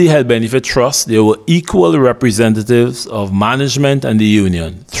 On the health benefit trust, there were equal representatives of management and the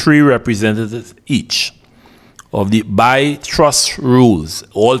union, 3 representatives each. By trust rules,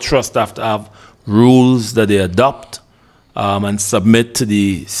 all trusts have to have rules that they adopt and submit to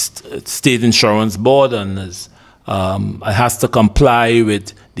the state insurance board, and it has to comply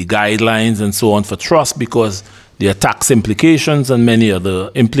with the guidelines and so on for trust, because there are tax implications and many other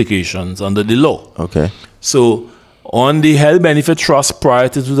implications under the law. Okay. So on the health benefit trust prior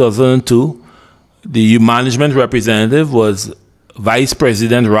to 2002, the management representative was Vice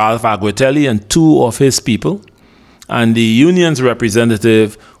President Ralph Aguatelli and 2 of his people, and the union's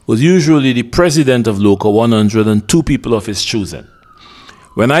representative was usually the president of Local 100 and 2 people of his choosing.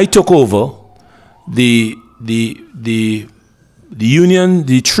 When I took over, the 3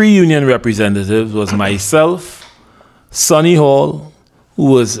 union representatives was myself, Sonny Hall,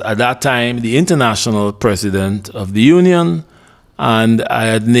 who was at that time the international president of the union, and I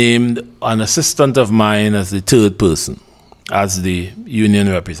had named an assistant of mine as the 3rd person, as the union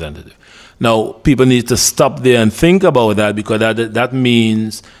representative. Now, people need to stop there and think about that, because that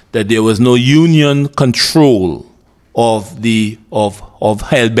means that there was no union control of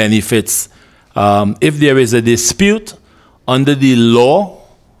health benefits. If there is a dispute under the law,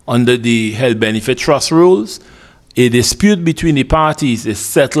 under the health benefit trust rules, a dispute between the parties is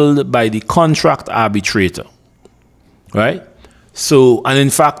settled by the contract arbitrator, right? So, and in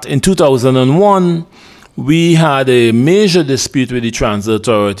fact, in 2001, we had a major dispute with the Transit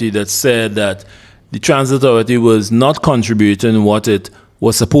Authority that said that the Transit Authority was not contributing what it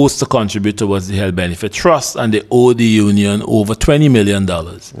was supposed to contribute towards the health benefit trust, and they owed the union over $20 million.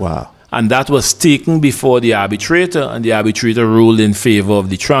 Wow. And that was taken before the arbitrator, and the arbitrator ruled in favor of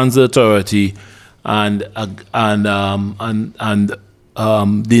the Transit Authority and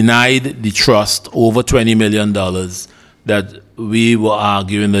denied the trust over $20 million that we were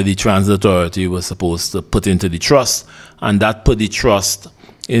arguing that the Transit Authority was supposed to put into the trust, and that put the trust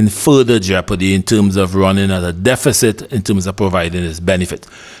in further jeopardy in terms of running at a deficit in terms of providing its benefit.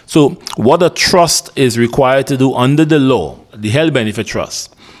 So what a trust is required to do under the law, the health benefit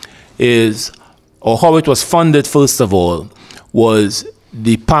trust, is, or how it was funded first of all, was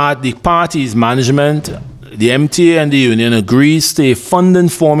the parties management, the MTA and the union agrees to a funding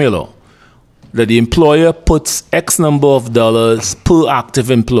formula that the employer puts X number of dollars per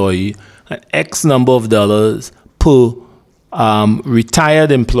active employee and X number of dollars per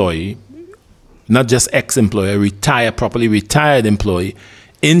retired employee, not just ex-employer, properly retired employee,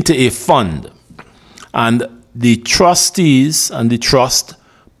 into a fund. And the trustees and the trust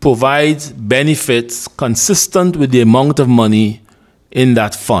provides benefits consistent with the amount of money in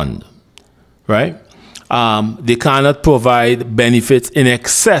that fund, right? They cannot provide benefits in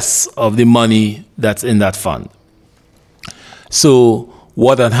excess of the money that's in that fund. So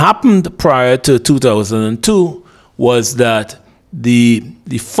what had happened prior to 2002 was that the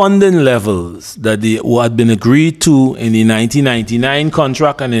funding levels that had been agreed to in the 1999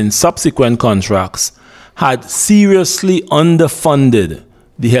 contract and in subsequent contracts had seriously underfunded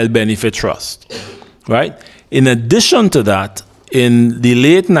the health benefit trust, right? In addition to that, in the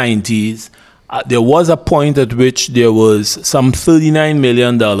late 90s, there was a point at which there was some $39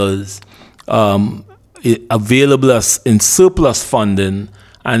 million available as in surplus funding,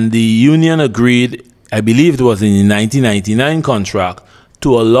 and the union agreed, I believe it was in the 1999 contract,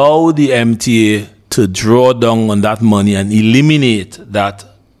 to allow the MTA to draw down on that money and eliminate that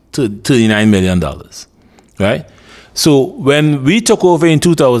 $39 million, right? So when we took over in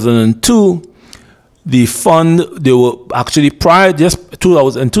 2002, the fund, they were actually in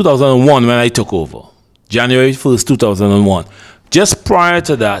 2001 when I took over, January 1st, 2001. Just prior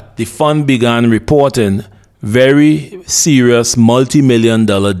to that, the fund began reporting very serious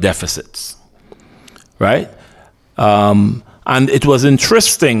multi-million-dollar deficits, right? And it was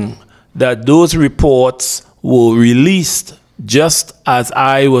interesting that those reports were released just as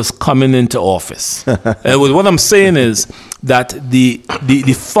I was coming into office. And what I'm saying is that the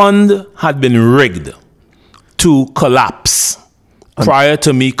fund had been rigged to collapse prior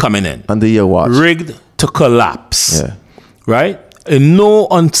to me coming in. Under your watch. Rigged to collapse. Yeah. Right? in no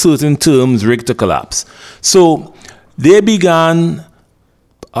uncertain terms rigged to collapse. So they began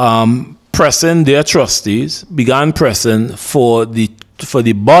pressing, their trustees began pressing for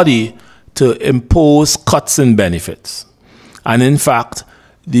the body to impose cuts in benefits. And in fact,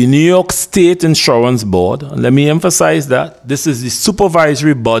 the New York State Insurance Board, and let me emphasize that, this is the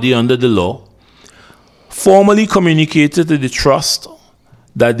supervisory body under the law, formally communicated to the trust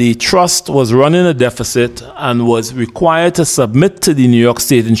that the trust was running a deficit and was required to submit to the New York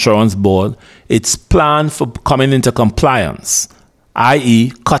State Insurance Board its plan for coming into compliance,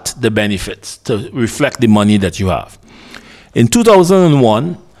 i.e. cut the benefits to reflect the money that you have. In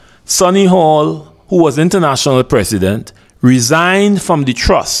 2001, Sonny Hall, who was international president, resigned from the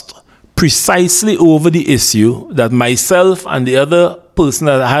trust precisely over the issue that myself and the other person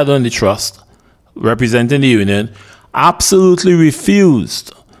that I had on the trust, representing the union, absolutely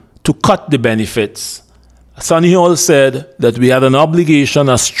refused to cut the benefits. Sonny Hall said that we had an obligation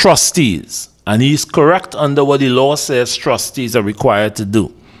as trustees, and he's correct under what the law says trustees are required to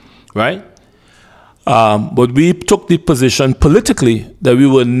do, right? But we took the position politically that we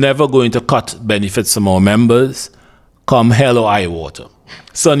were never going to cut benefits from our members, come hell or high water.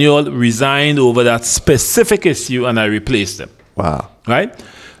 Sonny Hall resigned over that specific issue, and I replaced him. Wow. Right?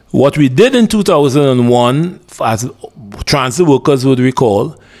 What we did in 2001, as transit workers would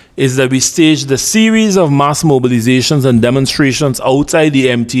recall, is that we staged a series of mass mobilizations and demonstrations outside the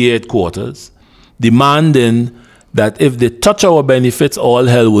MTA headquarters, demanding that if they touch our benefits, all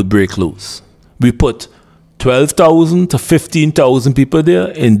hell would break loose. We put 12,000 to 15,000 people there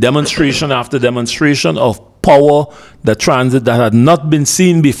in demonstration after demonstration of power that had not been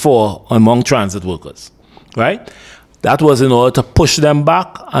seen before among transit workers, right? That was in order to push them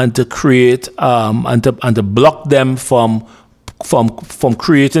back and to create and to block them from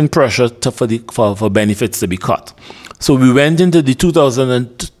creating pressure for benefits to be cut. So we went into the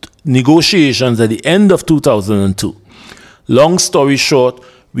 2000 negotiations at the end of 2002. Long story short,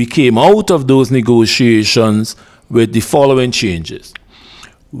 we came out of those negotiations with the following changes.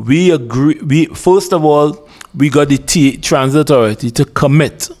 First of all, we got the Transit Authority to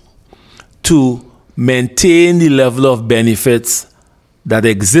commit to maintain the level of benefits that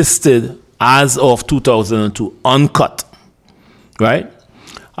existed as of 2002, uncut, right?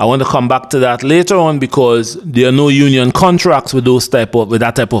 I want to come back to that later on because there are no union contracts with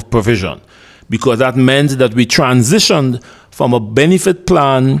that type of provision, because that meant that we transitioned from a benefit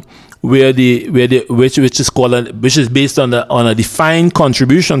plan which is based on a defined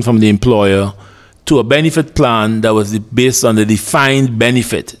contribution from the employer to a benefit plan that was based on the defined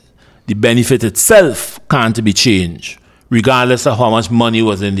benefit. The benefit itself can't be changed, regardless of how much money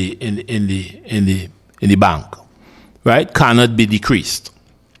was in the bank, right? Cannot be decreased.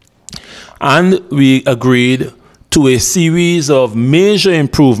 And we agreed to a series of major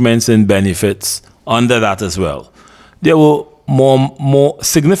improvements in benefits under that as well. There were more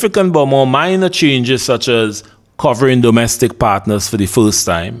significant but more minor changes, such as covering domestic partners for the first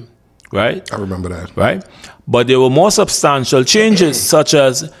time, right? I remember that. Right? But there were more substantial changes, such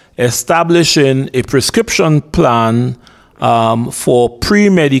as establishing a prescription plan for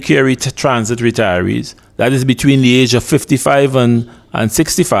pre-Medicare transit retirees, that is between the age of 55 and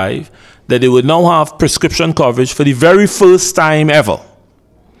 65, that they would now have prescription coverage for the very first time ever.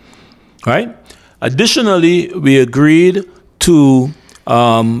 Right? Additionally, we agreed to,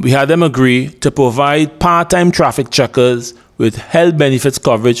 we had them agree to provide part-time traffic checkers with health benefits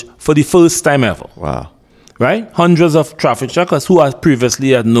coverage for the first time ever. Wow. Right? Hundreds of traffic checkers who had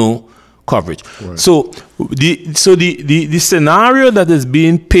previously had no coverage. Right. So the scenario that is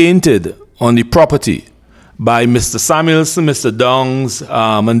being painted on the property by Mr. Samuelson, Mr. Dongs,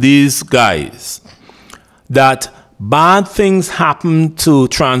 and these guys, that bad things happened to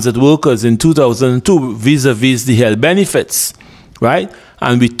transit workers in 2002 vis-a-vis the health benefits, right?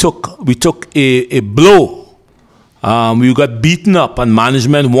 And we took a blow. We got beaten up, and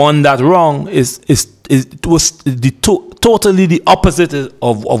management won that wrong. It was totally the opposite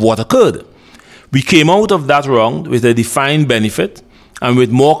of what occurred. We came out of that wrong with a defined benefit and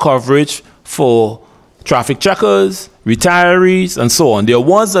with more coverage for traffic checkers, retirees, and so on. There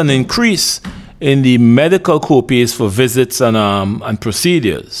was an increase in the medical co-pays for visits and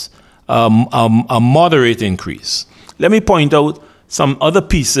procedures, a moderate increase. Let me point out some other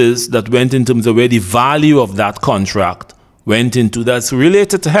pieces that went in terms of where the value of that contract went into that's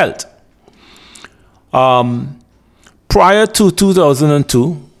related to health. Prior to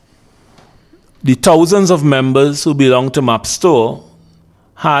 2002, the thousands of members who belonged to MapStore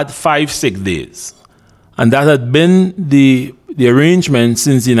had 5 sick days. And that had been the arrangement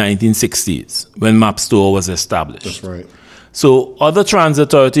since the 1960s when MapStore was established. That's right. So other Transit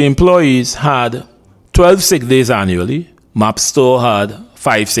Authority employees had 12 sick days annually. MapStore had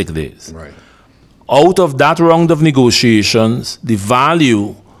 5 sick days. Right. Out of that round of negotiations, the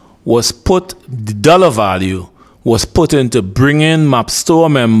dollar value was put into bringing MapStore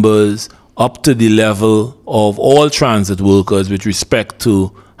members up to the level of all transit workers with respect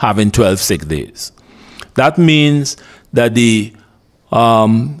to having 12 sick days. That means that the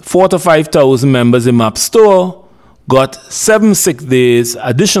 4,000 to 5,000 members in MapStore got 7 sick days,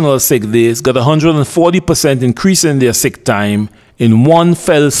 additional sick days, got 140% increase in their sick time in one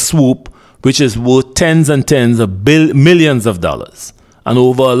fell swoop, which is worth tens and tens of millions of dollars. And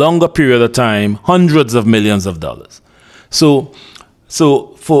over a longer period of time, hundreds of millions of dollars. So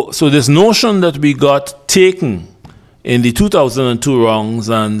this notion that we got taken in the 2002 rounds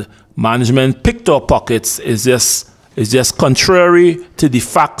and management picked our pockets is just contrary to the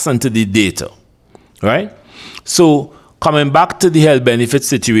facts and to the data, right? So coming back to the health benefit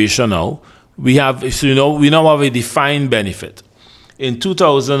situation now, we now have a defined benefit. In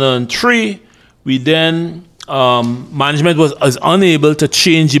 2003, we then management was unable to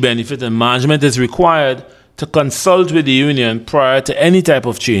change the benefit, and management is required to consult with the union prior to any type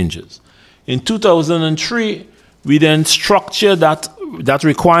of changes. In 2003, we then structured that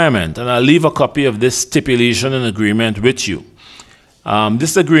requirement, and I'll leave a copy of this stipulation and agreement with you.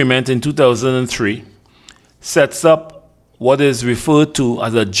 This agreement in 2003 sets up what is referred to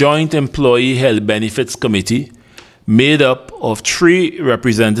as a Joint Employee Health Benefits Committee, made up of 3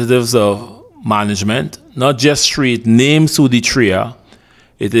 representatives of management, not just 3, it names who the 3 are.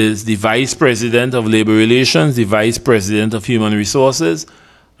 It is the Vice President of Labor Relations, the Vice President of Human Resources,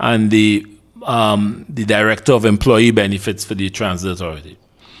 and the Director of Employee Benefits for the Transit Authority.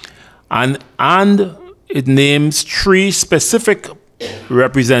 And it names 3 specific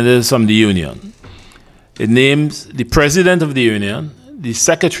representatives from the union. It names the President of the union, the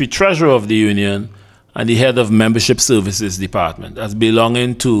Secretary Treasurer of the union, and the Head of Membership Services Department as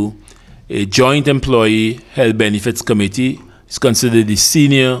belonging to a Joint Employee Health Benefits Committee. It's considered the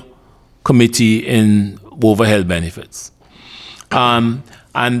senior committee over health benefits. And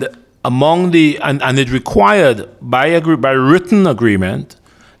it required by written agreement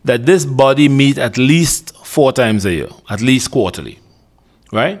that this body meet at least 4 times a year, at least quarterly,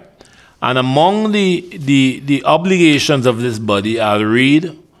 right? And among the obligations of this body, I'll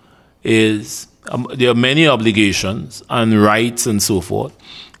read, is there are many obligations and rights and so forth.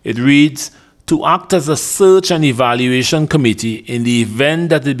 It reads, to act as a search and evaluation committee in the event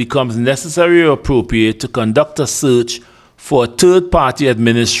that it becomes necessary or appropriate to conduct a search for a third-party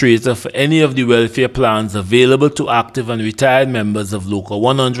administrator for any of the welfare plans available to active and retired members of Local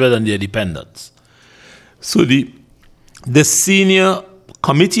 100 and their dependents. So the senior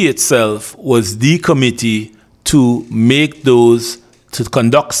committee itself was the committee to make to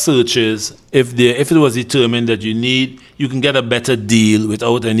conduct searches if it was determined that you can get a better deal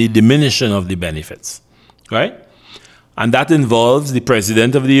without any diminishing of the benefits, right? And that involves the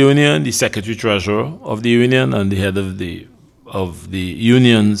president of the union, the secretary treasurer of the union, and the head of the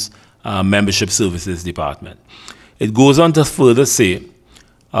union's membership services department. It goes on to further say,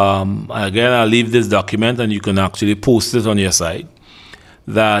 again, I'll leave this document and you can actually post it on your site,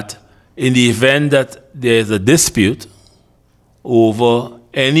 that in the event that there is a dispute over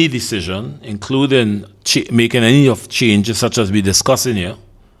any decision, including making any of changes such as we discuss in here,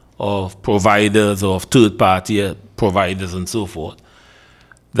 of providers or of third-party providers and so forth,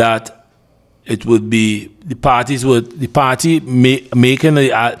 that it would be the party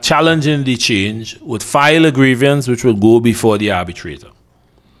challenging the change would file a grievance which would go before the arbitrator,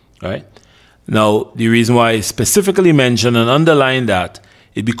 right? Now, the reason why I specifically mention and underline that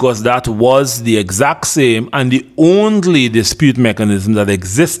is because that was the exact same and the only dispute mechanism that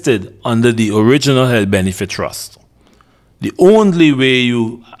existed under the original Health Benefit Trust. The only way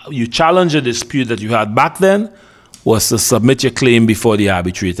you challenge a dispute that you had back then was to submit your claim before the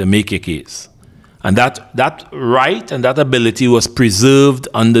arbitrator, make your case. And that right and that ability was preserved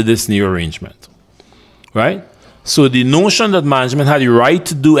under this new arrangement, right? So the notion that management had the right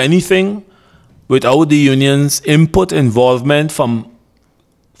to do anything without the union's input, involvement from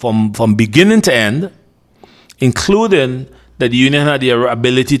beginning to end, including that the union had the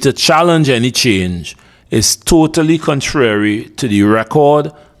ability to challenge any change, is totally contrary to the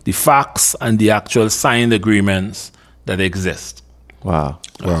record, the facts, and the actual signed agreements that exist. Wow.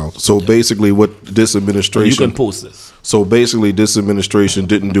 So basically what this administration... You can post this. So basically this administration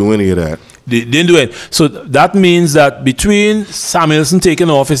didn't do any of that. They didn't do it. So that means that between Samuelson taking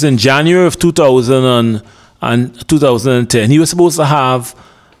office in January of 2000 and 2010, he was supposed to have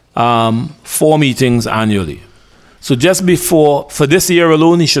 4 meetings annually. So just before, for this year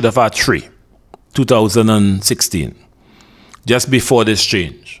alone, he should have had 3, 2016. Just before this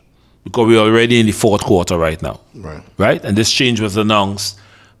change. Because we're already in the 4th quarter right now. Right? And this change was announced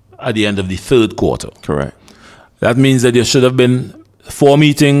at the end of the 3rd quarter. Correct. That means that there should have been 4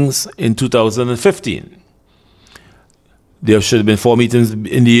 meetings in 2015. There should have been 4 meetings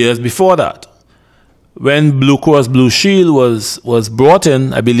in the years before that. When Blue Cross Blue Shield was brought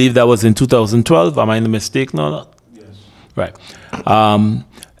in, I believe that was in 2012. Am I mistaken or not? Yes. Right.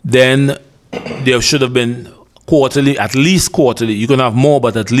 Then there should have been quarterly, at least quarterly. You can have more,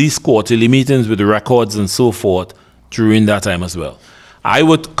 but at least quarterly meetings with the records and so forth during that time as well. I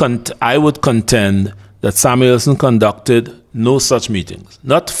would contend that Samuelson conducted no such meetings.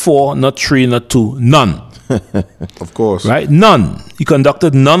 Not 4, not 3, not 2, none. Of course. Right? None. He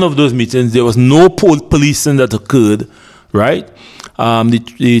conducted none of those meetings. There was no policing that occurred. Right?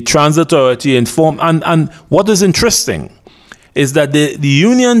 The Transit Authority informed. And what is interesting is that the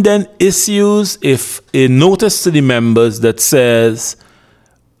union then issues a notice to the members that says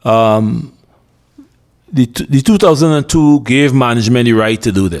the 2002 gave management the right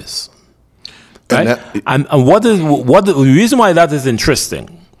to do this. Right? And the reason why that is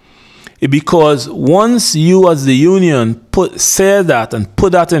interesting is because once you as the union say that and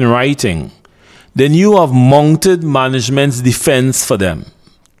put that in writing, then you have mounted management's defense for them.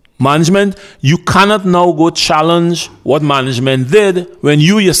 Management, you cannot now go challenge what management did when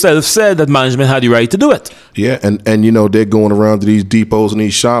you yourself said that management had the right to do it. Yeah, and they're going around to these depots and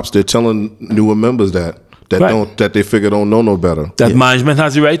these shops. They're telling newer members that they figure don't know no better. That management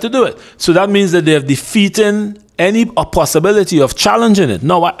has the right to do it. So that means that they have defeated any possibility of challenging it.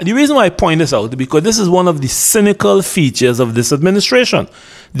 Now, the reason why I point this out is because this is one of the cynical features of this administration.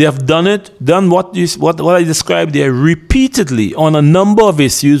 They have done what I described there repeatedly on a number of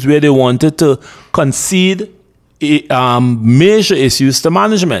issues where they wanted to concede major issues to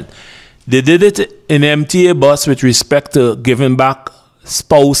management. They did it in MTA bus with respect to giving back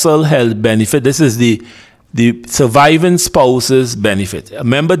spousal health benefit. This is the surviving spouse's benefit. A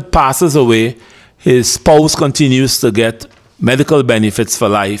member passes away, his spouse continues to get medical benefits for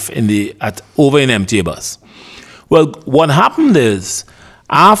life over in MTA bus. Well, what happened is,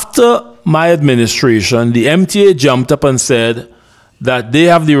 after my administration, the MTA jumped up and said that they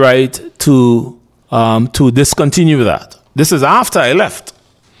have the right to discontinue that. This is after I left.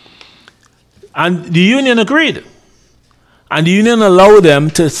 And the union agreed. And the union allowed them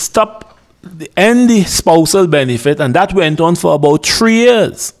to end the spousal benefit, and that went on for about 3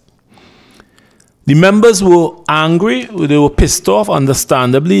 years. The members were angry, they were pissed off,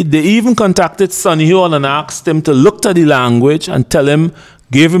 understandably. They even contacted Sonny Hall and asked him to look at the language and tell him,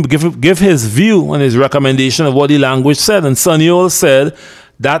 give his view and his recommendation of what the language said. And Sonny Hall said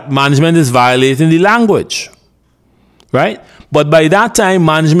that management is violating the language. Right? But by that time,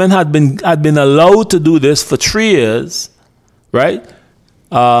 management had been allowed to do this for 3 years, right?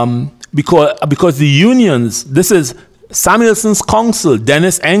 Because the unions, this is Samuelson's counsel,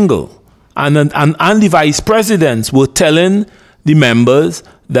 Dennis Engel, and the vice presidents were telling the members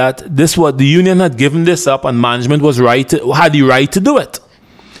that the union had given this up and management had the right to do it.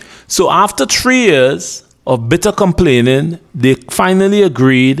 So after 3 years of bitter complaining, they finally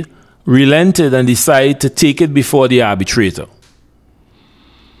agreed, relented, and decided to take it before the arbitrator.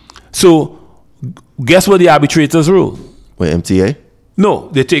 So guess what the arbitrators ruled? Wait, MTA? No,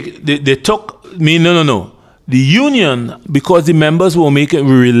 they took me. No. The union, because the members were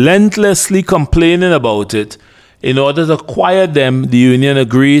relentlessly complaining about it, in order to quiet them, the union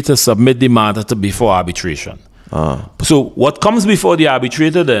agreed to submit the matter before arbitration. So what comes before the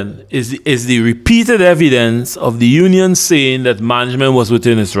arbitrator then is the repeated evidence of the union saying that management was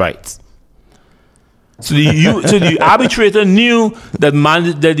within its rights. So the arbitrator knew that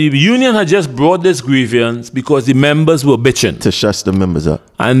the union had just brought this grievance because the members were bitching. To shush the members up.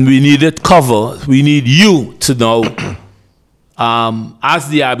 And we needed cover. We need you to now ask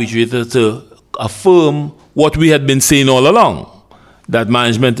the arbitrator to affirm what we had been saying all along, that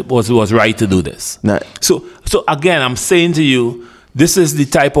management was right to do this. So again, I'm saying to you, this is the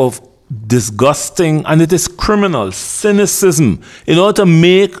type of disgusting, and it is criminal cynicism. In order to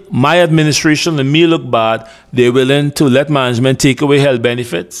make my administration and me look bad, they're willing to let management take away health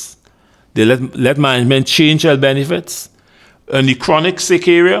benefits. They let management change health benefits. In the chronic sick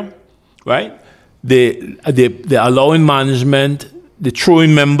area, right? They're allowing management, they're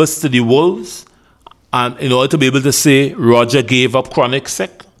throwing members to the wolves, and in order to be able to say Roger gave up chronic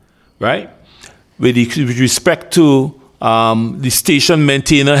sick, right? With respect to the station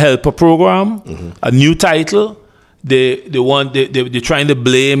maintainer helper program, a new title, they're trying to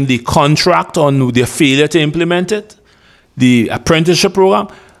blame the contract on their failure to implement it, the apprenticeship program.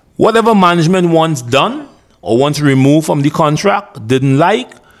 Whatever management wants done or wants removed from the contract, didn't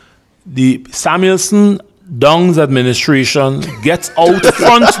like, the Samuelson Downs administration gets out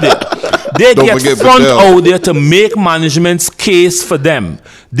front there. They get front out there to make management's case for them.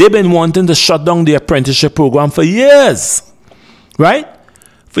 They've been wanting to shut down the apprenticeship program for years, right?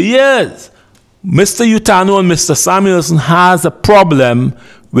 For years. Mr. Utano and Mr. Samuelson has a problem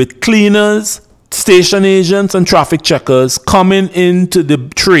with cleaners, station agents, and traffic checkers coming into the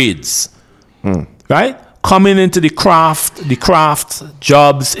trades, right? Coming into the craft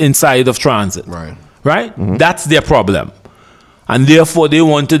jobs inside of transit, right? That's their problem. And therefore, they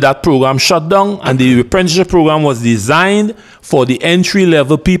wanted that program shut down. And the apprenticeship program was designed for the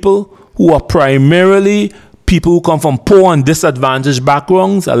entry-level people who are primarily people who come from poor and disadvantaged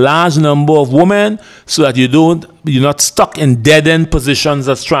backgrounds, a large number of women, so that you're not stuck in dead-end positions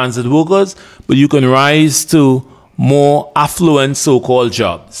as transit workers, but you can rise to more affluent so-called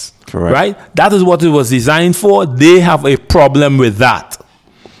jobs. Correct. Right? That is what it was designed for. They have a problem with that.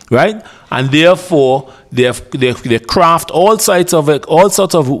 Right? And therefore, they craft all sorts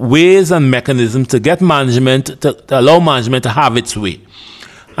of ways and mechanisms to get management, to allow management to have its way.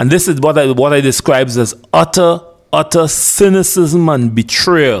 And this is what I describe as utter cynicism and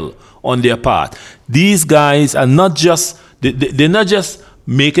betrayal on their part. These guys are not just, they're not just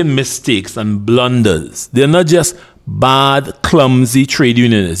making mistakes and blunders. They're not just bad, clumsy trade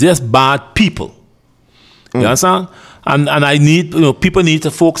unionists. They're just bad people. You understand? And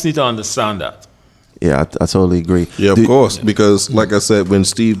folks need to understand that. Yeah, I totally agree. Yeah, of course, because like I said, when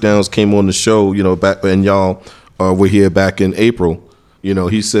Steve Downs came on the show, back when y'all were here back in April,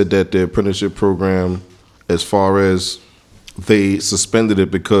 he said that the apprenticeship program, as far as they suspended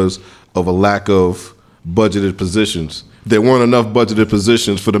it because of a lack of budgeted positions. There weren't enough budgeted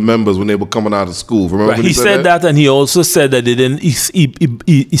positions for the members when they were coming out of school. Remember right. He said that, and he also said that they didn't.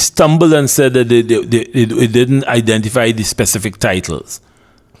 He stumbled and said that it didn't identify the specific titles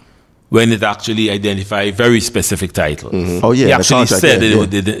when it actually identified very specific titles. Mm-hmm. Oh yeah, he actually said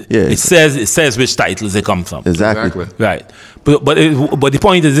it says which titles they come from. Exactly. Right. But the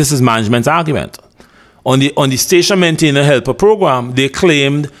point is, this is management's argument. On the station maintainer helper program, they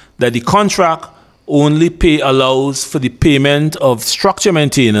claimed that the contract only allows for the payment of structure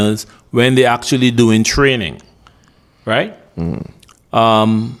maintainers when they're actually doing training, right?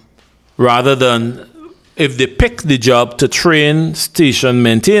 Rather than if they pick the job to train station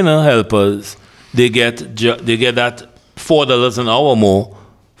maintainer helpers, they get that $4 an hour more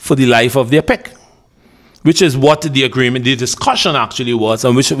for the life of their pick, which is what the agreement, the discussion actually was,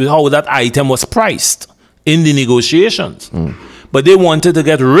 and how that item was priced in the negotiations. But they wanted to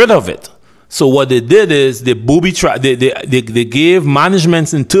get rid of it. So what they did is they gave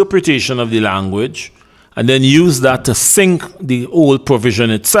management's interpretation of the language and then used that to sink the old provision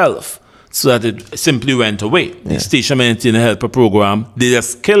itself so that it simply went away. The station maintainer helper program, they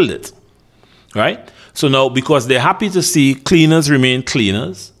just killed it. Right? So now, because they're happy to see cleaners remain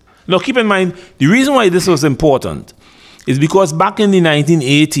cleaners. Now keep in mind, the reason why this was important is because back in the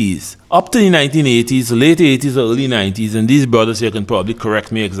 1980s, up to the 1980s, late 80s or early 90s, and these brothers here can probably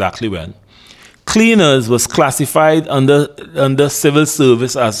correct me exactly when, cleaners was classified under civil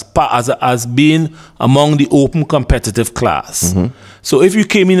service as being among the open competitive class. So if you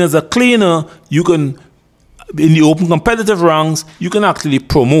came in as a cleaner, you can, in the open competitive ranks, you can actually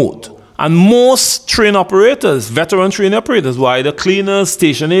promote. And most train operators, veteran train operators, were either cleaners,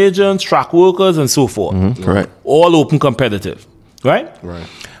 station agents, track workers, and so forth. Correct. All open competitive, right? Right.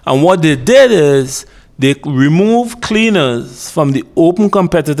 And what they did is they removed cleaners from the open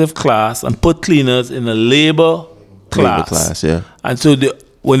competitive class and put cleaners in a labor class. Labor class, yeah. And so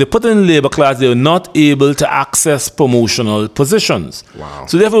when they put in labor class, they were not able to access promotional positions. Wow.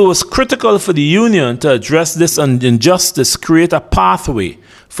 So therefore, it was critical for the union to address this injustice, create a pathway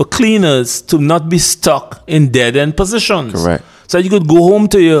for cleaners to not be stuck in dead-end positions. Correct. So you could go home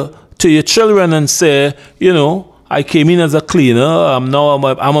to your children and say, I came in as a cleaner. I'm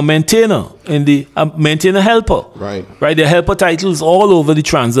a maintainer a maintainer helper. Right. Right. There are helper titles all over the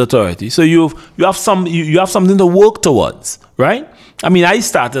Transit Authority. So you have something to work towards. Right. I mean, I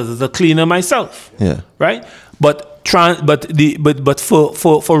started as a cleaner myself. Yeah. Right. But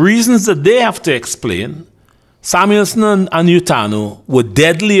for reasons that they have to explain, Samuelson and Utano were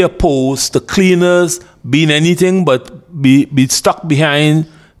deadly opposed to cleaners being anything but be stuck behind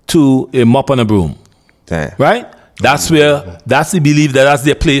to a mop and a broom. Damn. Right? That's the belief that that's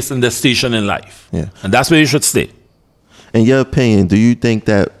their place and their station in life. Yeah. And that's where you should stay. In your opinion, do you think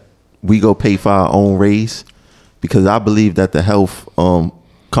that we go pay for our own raise? Because I believe that the health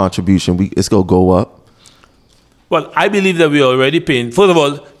contribution, it's going to go up. Well, I believe that we're already paying. First of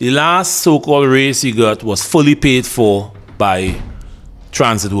all, the last so-called raise you got was fully paid for by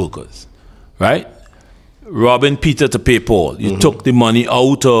transit workers, right? Robbing Peter to pay Paul. You took the money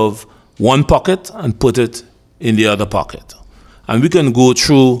out of one pocket and put it in the other pocket. And we can go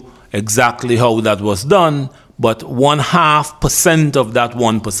through exactly how that was done, but 0.5% of that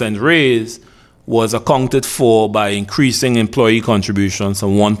 1% raise was accounted for by increasing employee contributions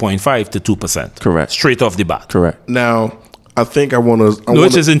from 1.5 to 2%. Correct. Straight off the bat. Correct. Now, I think I want to...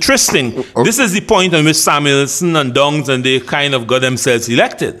 Which is interesting. This is the point on which Samuelson and Dongs and they kind of got themselves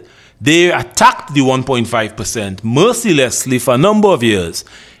elected. They attacked the 1.5% mercilessly for a number of years.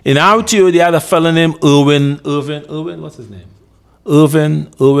 In RTO, they had a fellow named Irwin, what's his name?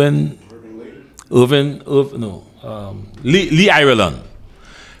 Lee Ireland.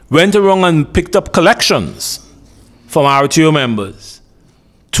 Went around and picked up collections from RTO members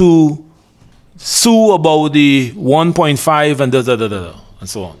to sue about the 1.5 and and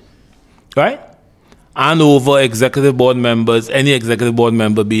so on, right? And over executive board members, any executive board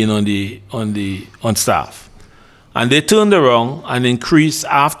member being on staff, and they turned around and increased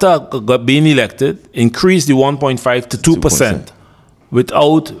after being elected, increased the 1.5 to 2%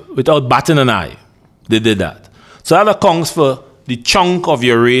 without batting an eye. They did that, so that accounts for the chunk of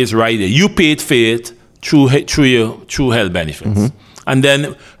your raise right there. You paid for it through health benefits. And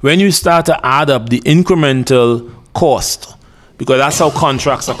then when you start to add up the incremental cost, because that's how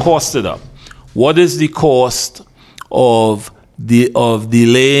contracts are costed up, what is the cost of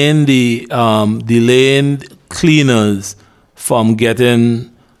delaying cleaners from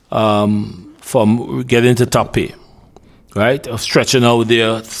getting to top pay, right? Of stretching out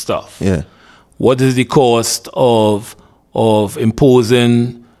their stuff. Yeah. What is the cost of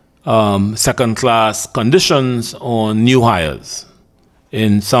imposing second-class conditions on new hires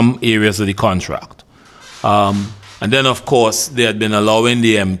in some areas of the contract? And then, of course, they had been allowing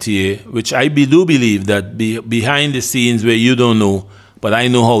the MTA, which I do believe that behind the scenes where you don't know, but I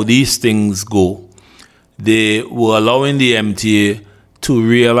know how these things go, they were allowing the MTA to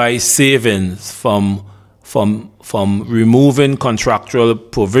realize savings from removing contractual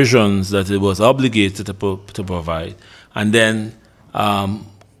provisions that it was obligated to provide, and then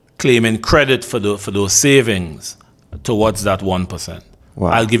claiming credit for those savings towards that 1%. Wow.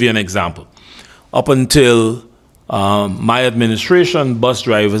 I'll give you an example. Up until my administration, bus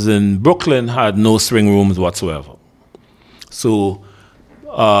drivers in Brooklyn had no swing rooms whatsoever. So,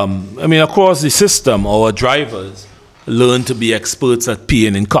 across the system, our drivers learned to be experts at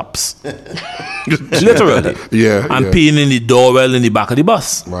peeing in cups. Literally. Yeah. And peeing in the doorwell in the back of the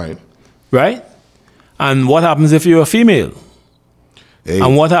bus. Right. Right? And what happens if you're a female? Hey.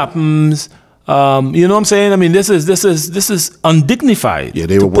 And what happens? You know what I'm saying? I mean, this is undignified. Yeah,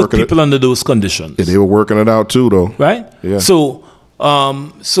 they were to put working people under those conditions. Yeah, they were working it out too, though. Right? Yeah. So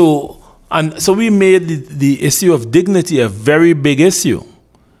we made the issue of dignity a very big issue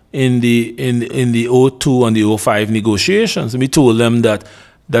in the 02 and the 05 negotiations. And we told them that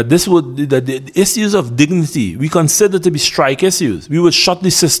the issues of dignity we consider to be strike issues. We would shut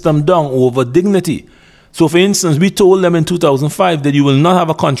the system down over dignity. So, for instance, we told them in 2005 that you will not have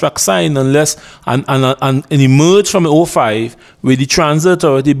a contract signed unless and emerge from 05 with the Transit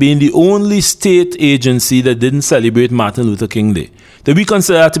Authority being the only state agency that didn't celebrate Martin Luther King Day. That we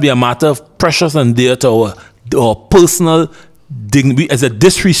consider that to be a matter of precious and dear to our personal dignity as a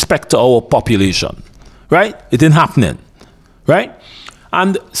disrespect to our population. Right? It didn't happen. Right?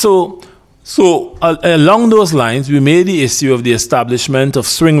 And so along those lines, we made the issue of the establishment of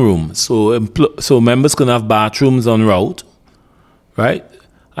swing rooms. So members can have bathrooms en route, right?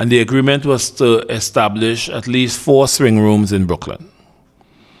 And the agreement was to establish at least 4 swing rooms in Brooklyn,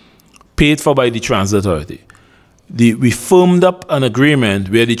 paid for by the Transit Authority. We firmed up an agreement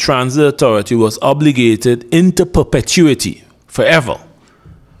where the Transit Authority was obligated into perpetuity, forever,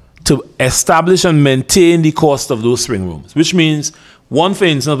 to establish and maintain the cost of those swing rooms, which means one, for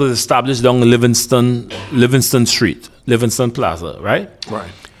instance, was established down Livingston Street, Livingston Plaza, right? Right.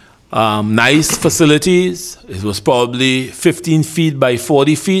 Nice facilities. It was probably 15 feet by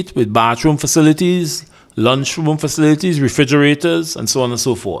 40 feet with bathroom facilities, lunchroom facilities, refrigerators, and so on and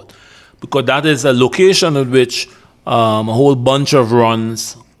so forth. Because that is a location at which a whole bunch of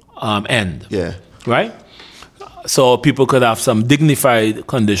runs end. Yeah. Right? So people could have some dignified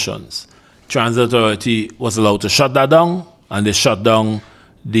conditions. Transit Authority was allowed to shut that down. And they shut down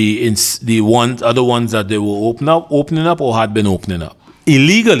the other ones that they were opening up or had been opening up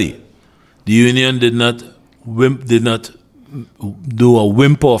illegally. The union did not do a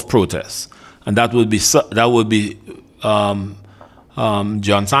whimper of protest. and that would be John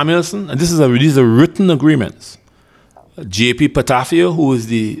Samuelson, and these are written agreements. J.P. Patafio, who is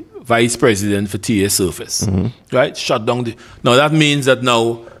the vice president for TA Surface, right, shut down now that means that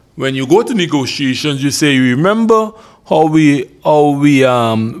now when you go to negotiations, you say, you remember how we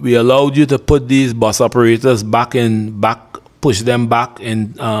allowed you to put these bus operators push them back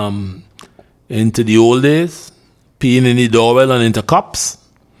into the old days, peeing in the doorbell and into cups.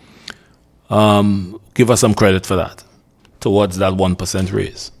 Give us some credit for that towards that 1%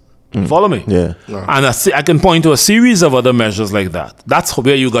 raise. Follow me? Yeah. And I can point to a series of other measures like that. That's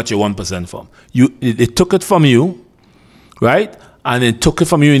where you got your 1% from. It took it from you, right? And it took it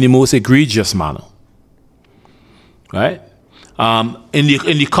from you in the most egregious manner, right? In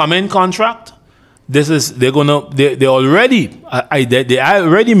the comment contract, they're already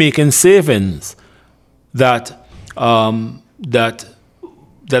making savings that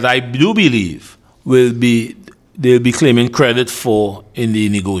I do believe they'll be claiming credit for in the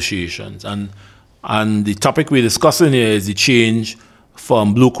negotiations. And the topic we're discussing here is the change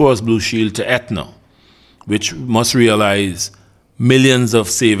from Blue Cross Blue Shield to Aetna, which must realize millions of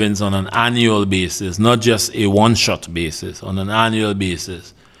savings on an annual basis, not just a one-shot basis, on an annual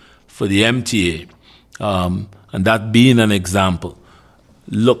basis for the MTA. And that being an example.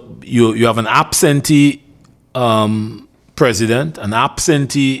 Look, you have an absentee president, an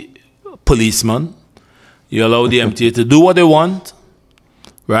absentee policeman. You allow the MTA to do what they want,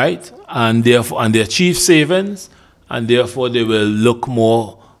 right? And therefore, and they achieve savings, and therefore they will look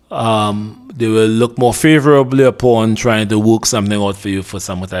more favorably upon trying to work something out for you for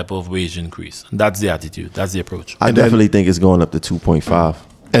some type of wage increase. And that's the attitude. That's the approach. I definitely think it's going up to 2.5.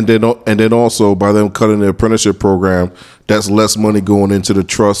 And then also by them cutting the apprenticeship program, that's less money going into the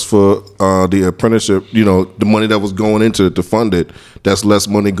trust for the apprenticeship. You know, the money that was going into it to fund it, that's less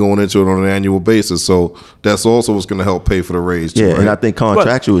money going into it on an annual basis. So that's also what's going to help pay for the raise too, Yeah, right? and I think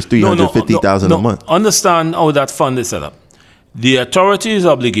contractual is $350,000 a month. Understand how that fund is set up. The authority is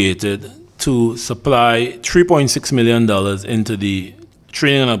obligated to supply $3.6 million into the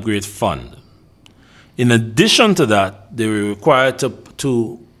training and upgrade fund. In addition to that, they were required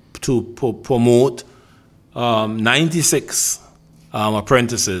to promote 96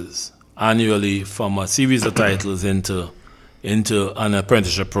 apprentices annually from a series of titles into an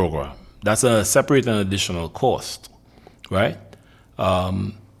apprenticeship program. That's a separate and additional cost, right?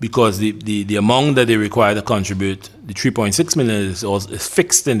 Because the amount that they require to contribute, the $3.6 million is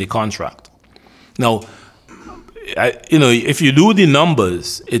fixed in the contract. Now, if you do the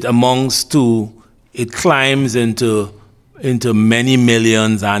numbers, it climbs into many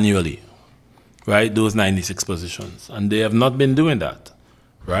millions annually, right? Those 96 positions. And they have not been doing that,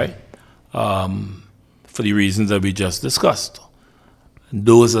 right? For the reasons that we just discussed.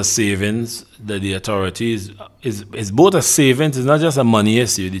 Those are savings that the authorities is both a savings, it's not just a money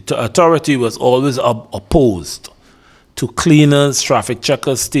issue. The authority was always opposed to cleaners, traffic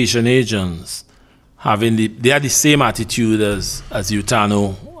checkers, station agents they had the same attitude as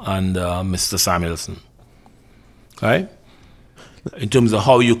Utano and Mr. Samuelson, right? In terms of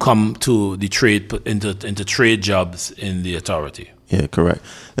how you come to the trade into trade jobs in the authority. Yeah, correct.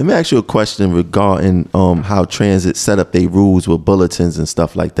 Let me ask you a question regarding how transit set up their rules with bulletins and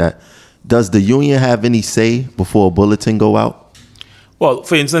stuff like that. Does the union have any say before a bulletin go out? Well,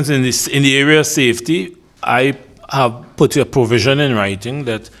 for instance, in the area of safety, I have put a provision in writing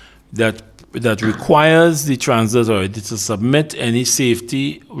that requires the transit authority to submit any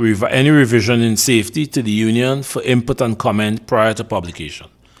revision in safety to the union for input and comment prior to publication.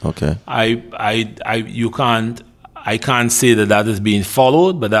 Okay. I can't say that is being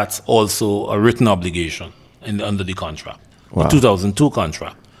followed, but that's also a written obligation under the contract, wow. the 2002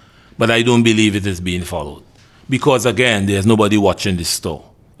 contract. But I don't believe it is being followed because, again, there's nobody watching this store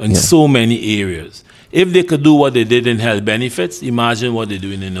in so many areas. If they could do what they did in health benefits, imagine what they're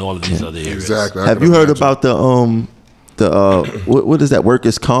doing in all of these other areas. Exactly. Have you heard about the what is that,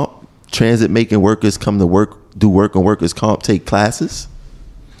 workers' comp? Transit making workers come to work, do work on workers' comp, take classes?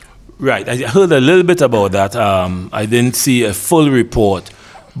 Right. I heard a little bit about that. I didn't see a full report,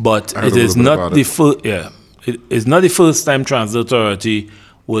 but it is not the full. Yeah, it is not the first time Transit Authority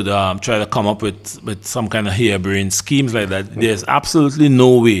would try to come up with some kind of harebrained schemes like that. There's absolutely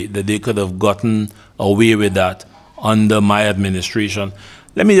no way that they could have gotten away with that under my administration.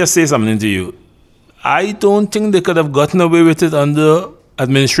 Let me just say something to you. I don't think they could have gotten away with it under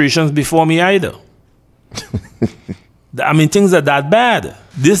administrations before me either. I mean, things are that bad.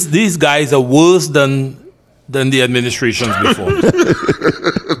 These guys are worse than the administrations before.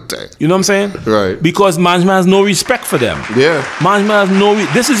 You know what I'm saying? Right. Because management has no respect for them. Yeah. Management has no.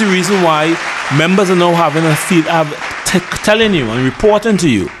 This is the reason why members are now having a feel, telling you and reporting to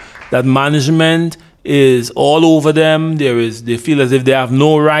you that management is all over them. They feel as if they have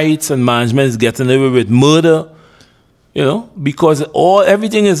no rights, and management is getting away with murder. You know, because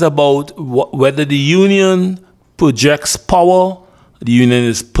everything is about whether the union projects power, the union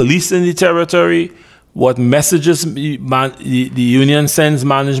is policing the territory, what messages the union sends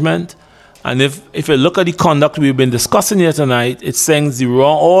management. And if you look at the conduct we've been discussing here tonight, it sends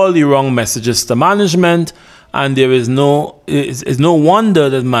all the wrong messages to management, and there is it's no wonder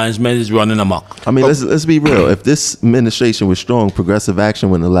that management is running amok. I mean, let's be real. If this administration was strong, progressive action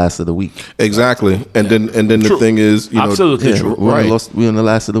wouldn't have lasted a week. Exactly. And then the thing is, absolutely true. Right. We're in the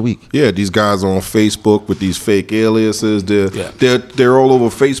last of the week. Yeah, these guys on Facebook with these fake aliases, they're all over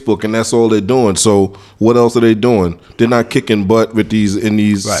Facebook, and that's all they're doing. So what else are they doing? They're not kicking butt with these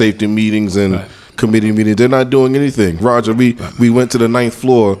safety meetings and committee meetings. They're not doing anything. Roger, we went to the 9th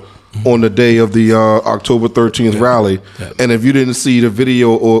floor on the day of the October 13th rally, and if you didn't see the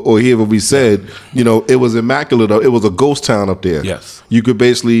video or hear what we said, it was immaculate. It was a ghost town up there. Yes, you could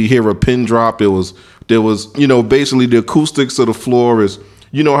basically hear a pin drop. There was basically the acoustics of the floor is.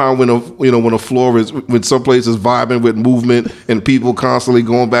 You know how when a floor is, when some place is vibing with movement and people constantly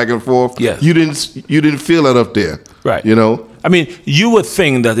going back and forth. Yes. You didn't feel that up there. Right. I mean, you would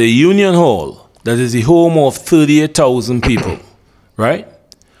think that a union hall that is the home of 38,000 people, right?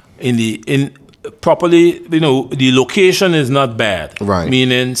 Properly, the location is not bad. Right.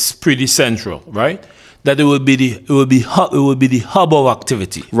 Meaning it's pretty central, right? That it would be the hub of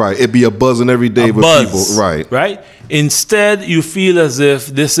activity. Right. It'd be a buzzing every day with people. Right. Right. Instead, you feel as if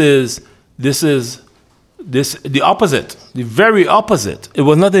this is the opposite, the very opposite. It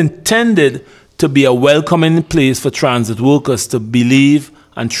was not intended to be a welcoming place for transit workers to believe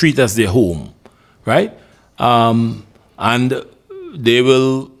and treat as their home, right? And they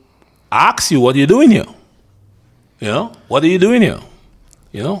will ask you, what are you doing here? What are you doing here?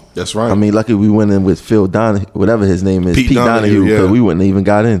 That's right. I mean, lucky we went in with Phil Donahue, whatever his name is, Pete Donahue, because we wouldn't even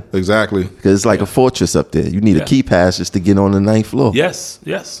got in. Exactly. Because it's like a fortress up there. You need a key pass just to get on the 9th floor. Yes.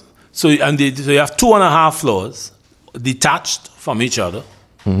 So you have 2.5 floors detached from each other,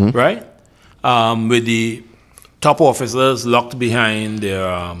 right? With the top officers locked behind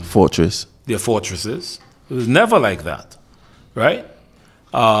their fortress. Their fortresses. It was never like that, right?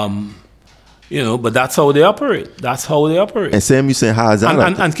 But that's how they operate. And Sam, you saying how is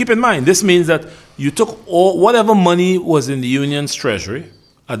that? And keep in mind, this means that you took whatever money was in the union's treasury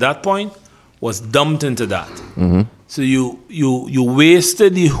at that point was dumped into that. Mm-hmm. So you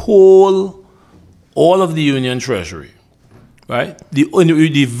wasted all of the union treasury, right?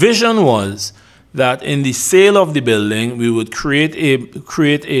 The vision was that in the sale of the building, we would create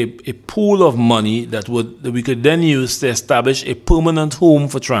a pool of money that we could then use to establish a permanent home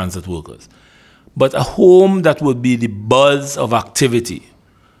for transit workers. But a home that would be the buzz of activity,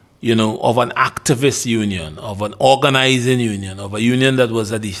 of an activist union, of an organizing union, of a union that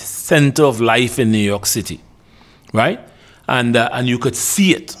was at the center of life in New York City, right? And you could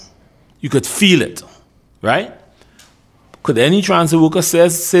see it. You could feel it, right? Could any transit worker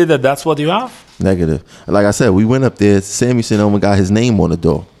say that that's what you have? Negative. Like I said, we went up there. Sammy Sinoma got his name on the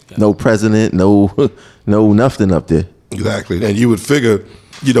door. Yeah. No president, no nothing up there. Exactly. And you would figure,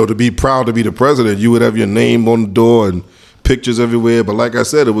 to be proud to be the president, you would have your name on the door and pictures everywhere. But like I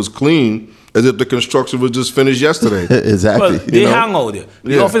said, it was clean as if the construction was just finished yesterday. Exactly. Well, they hang out there.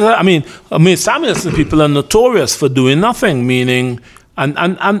 The officer, I mean, Samuelson people are notorious for doing nothing, meaning,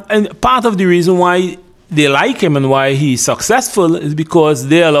 and part of the reason why they like him and why he's successful is because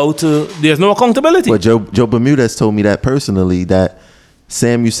there's no accountability. But Joe Bermudez told me that personally, that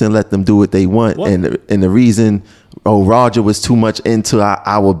Samuelson let them do what they want. What? And the reason, Roger was too much into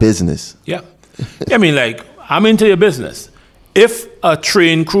our business. Yeah. I mean, like, I'm into your business. If a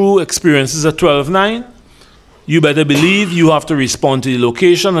train crew experiences a 12-9, you better believe you have to respond to the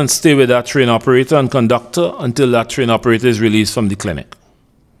location and stay with that train operator and conductor until that train operator is released from the clinic.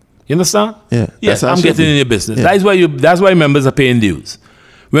 You understand? Yeah. Yes, I'm getting in your business. Yeah. That's why members are paying dues.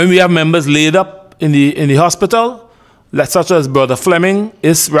 When we have members laid up in the hospital, such as Brother Fleming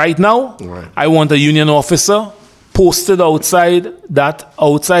is right now, right. I want a union officer posted outside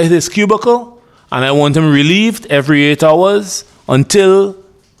his cubicle, and I want him relieved every 8 hours until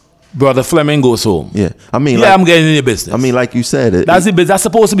Brother Fleming goes home. Yeah, I mean, I'm getting in your business. I mean, like you said, that's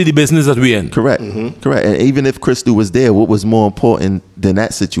supposed to be the business that we're in. Correct, correct. And even if Crystal was there, what was more important than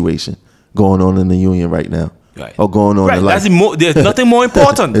that situation going on in the union right now? Right. Or going on in life? There's nothing more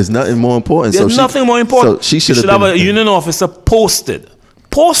important. There's nothing more important. There's nothing more important. So she should have a union officer posted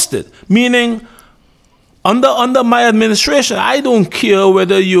Post it. Meaning, under my administration, I don't care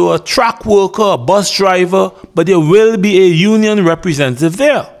whether you're a track worker, a bus driver, but there will be a union representative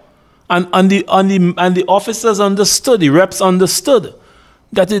there. And the officers understood, the reps understood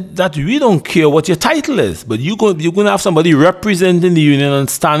that we don't care what your title is, but you're going to have somebody representing the union and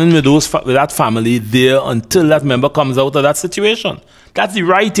standing with that family there until that member comes out of that situation. That's the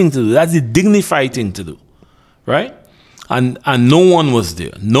right thing to do. That's the dignified thing to do, right? And no one was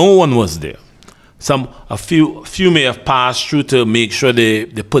there. No one was there. A few may have passed through to make sure they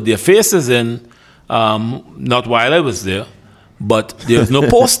put their faces in, not while I was there, but there's no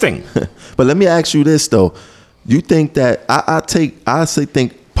posting. But let me ask you this though: you think that I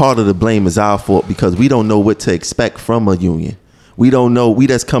think part of the blame is our fault because we don't know what to expect from a union. We don't know. We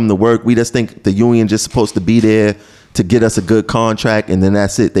just come to work. We just think the union just supposed to be there to get us a good contract, and then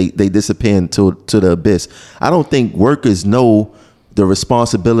that's it. They disappear into the abyss. I don't think workers know the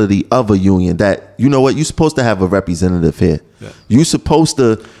responsibility of a union. That, you know what, you're supposed to have a representative here. Yeah. You're supposed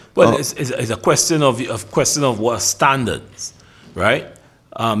to. Well, it's a question of what standards, right?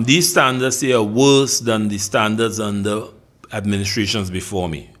 These standards here are worse than the standards under administrations before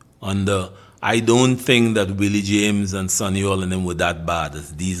me. I don't think that Willie James and Sonny Hall and them were that bad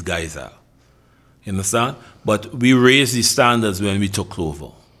as these guys are. You understand? But we raised the standards when we took over.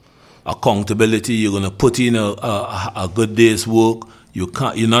 Accountability, you're going to put in a good day's work.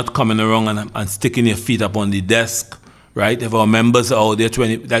 You're not coming around and sticking your feet up on the desk, right? If our members are out there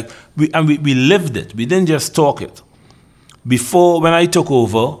 20, we lived it. We didn't just talk it. Before, when I took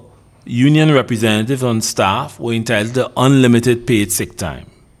over, union representatives on staff were entitled to unlimited paid sick time.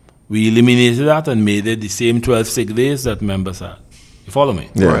 We eliminated that and made it the same 12 sick days that members had. You follow me?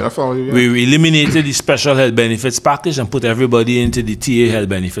 Yeah. Right, I follow you. Yeah. We eliminated the special health benefits package and put everybody into the TA health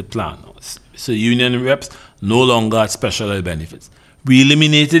benefit plan. So union reps no longer had special health benefits. We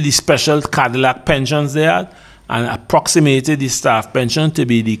eliminated the special Cadillac pensions they had and approximated the staff pension to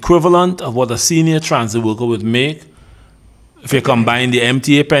be the equivalent of what a senior transit worker would make if you combine the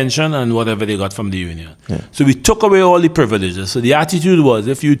MTA pension and whatever they got from the union. Yeah. So we took away all the privileges. So the attitude was,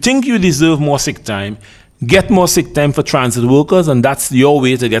 if you think you deserve more sick time, get more sick time for transit workers, and that's your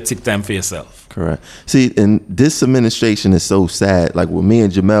way to get sick time for yourself. Correct. See, and this administration is so sad. Like when me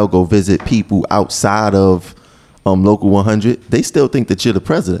and Jamel go visit people outside of Local 100, they still think that you're the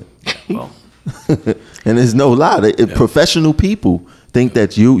president. Well. And there's no lie. Professional people think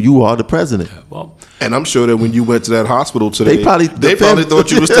that you are the president. Yeah, well, and I'm sure that when you went to that hospital today, they probably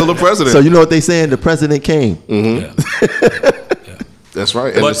thought you were still the president. So you know what they saying? The president came. Mm-hmm. Yeah. That's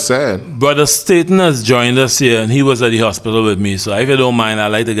right, and it's sad. Brother Staten has joined us here, and he was at the hospital with me. So if you don't mind, I'd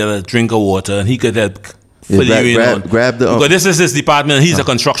like to get a drink of water, and he could help fill you in. Grab the. Because this is his department, and he's a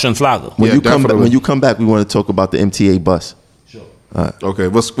construction flagger. When you come back, we want to talk about the MTA bus. Sure. All right. Okay,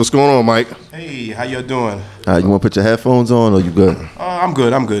 what's going on, Mike? Hey, how you doing? All right, you want to put your headphones on, or you good? I'm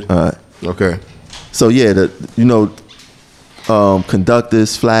good. All right. Okay. So yeah,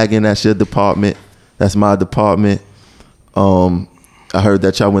 conductors, flagging, that's your department. That's my department. I heard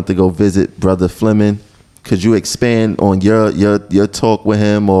that y'all went to go visit Brother Fleming. Could you expand on your talk with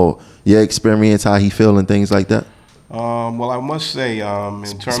him or your experience, how he feel and things like that? Well, I must say,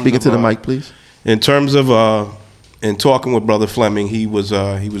 in terms speaking to the mic, please. In terms of in talking with Brother Fleming, he was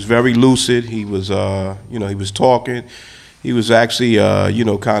very lucid. He was he was talking. He was actually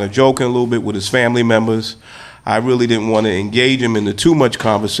kind of joking a little bit with his family members. I really didn't want to engage him into too much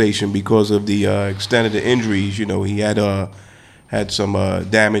conversation because of the extent of the injuries. You know, he had some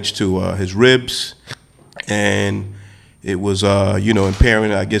damage to his ribs, and it was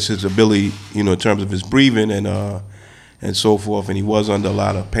impairing, I guess, his ability, in terms of his breathing and so forth. And he was under a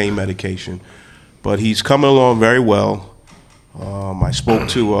lot of pain medication, but he's coming along very well. I spoke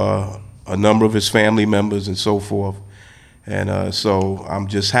to a number of his family members and so forth, and so I'm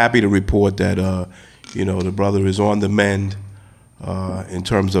just happy to report that the brother is on the mend in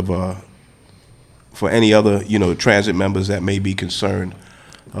terms of. For any other, transit members that may be concerned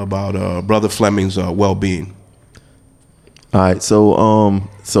about Brother Fleming's well-being. All right, so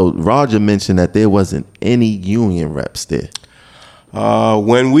Roger mentioned that there wasn't any union reps there.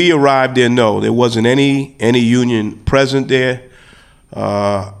 When we arrived there, no, there wasn't any union present there.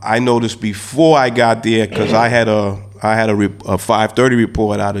 I noticed before I got there because I had a 5:30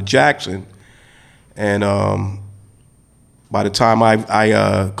 report out of Jackson, and by the time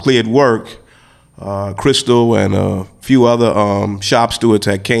I cleared work. Crystal and a few other shop stewards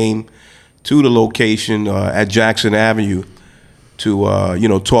had came to the location at Jackson Avenue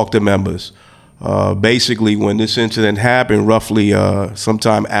to talk to members. Basically, when this incident happened, roughly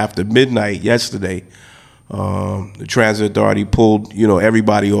sometime after midnight yesterday, The transit authority pulled,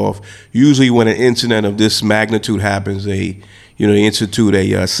 everybody off. Usually when an incident of this magnitude happens, they institute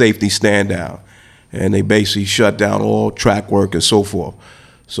a safety stand down, and they basically shut down all track work and so forth.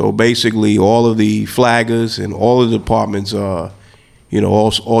 So basically all of the flaggers and all of the departments,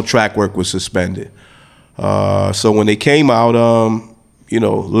 all track work was suspended. So when they came out,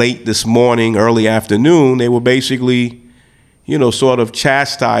 late this morning, early afternoon, they were basically, sort of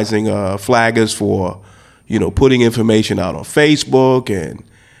chastising flaggers for, putting information out on Facebook, and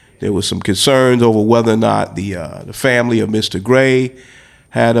there was some concerns over whether or not the family of Mr. Gray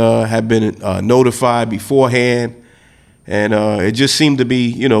had been notified beforehand, and it just seemed to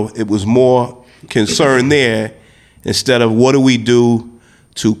be, it was more concern there instead of what do we do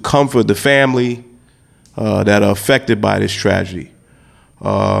to comfort the family that are affected by this tragedy.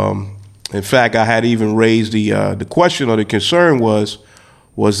 In fact, I had even raised the question, or the concern was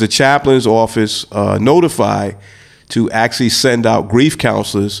the chaplain's office notified to actually send out grief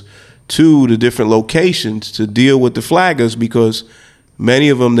counselors to the different locations to deal with the flaggers, because many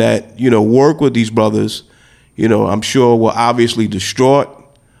of them that, work with these brothers, I'm sure were obviously distraught,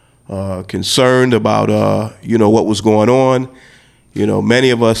 concerned about, what was going on. Many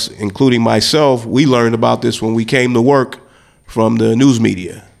of us, including myself, we learned about this when we came to work from the news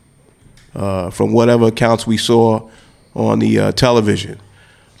media, from whatever accounts we saw on the television.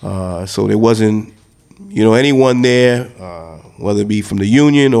 So there wasn't, anyone there, whether it be from the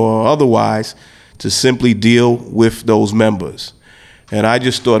union or otherwise, to simply deal with those members. And I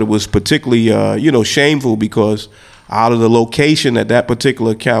just thought it was particularly, shameful, because out of the location that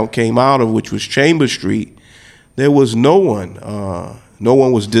particular account came out of, which was Chambers Street, there was no one. No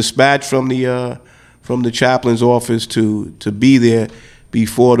one was dispatched from the chaplain's office to be there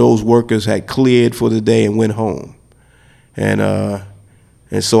before those workers had cleared for the day and went home. And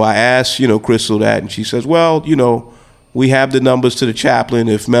so I asked, Crystal that, and she says, well, we have the numbers to the chaplain.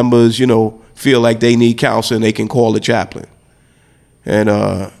 If members, feel like they need counseling, they can call the chaplain. And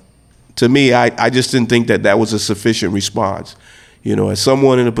to me, I just didn't think that was a sufficient response. As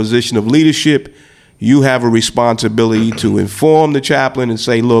someone in a position of leadership, you have a responsibility to inform the chaplain and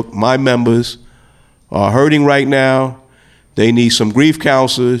say, look, my members are hurting right now. They need some grief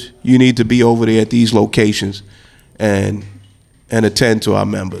counselors. You need to be over there at these locations and attend to our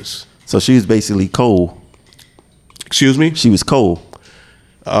members. So she was basically cold. Excuse me? She was cold.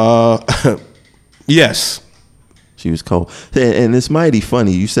 Yes. She was cold. And it's mighty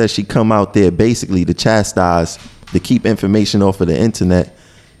funny. You said she come out there basically to chastise, to keep information off of the internet,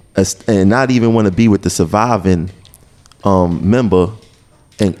 and not even want to be with the surviving member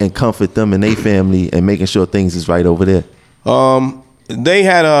and comfort them and their family and making sure things is right over there. They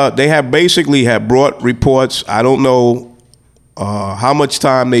had basically brought reports. I don't know how much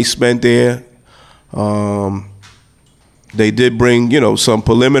time they spent there. They did bring, some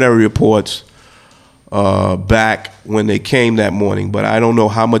preliminary reports back when they came that morning, but I don't know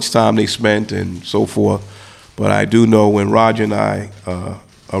how much time they spent and so forth. But I do know when Roger and I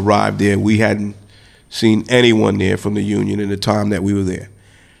arrived there, we hadn't seen anyone there from the union in the time that we were there.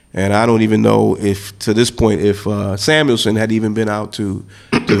 And I don't even know if, to this point, if Samuelson had even been out to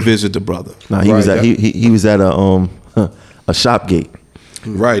visit the brother. No, he was at a shop gate.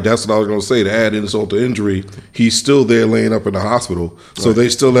 Right, that's what I was going to say. To add insult to injury, he's still there laying up in the hospital, so Right. they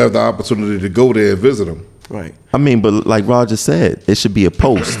still have the opportunity to go there and visit him. Right. I mean, but like Roger said, it should be a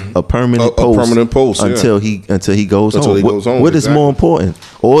post, a permanent A post, permanent post, yeah. until he goes Until home. he goes home, What is exactly. more important?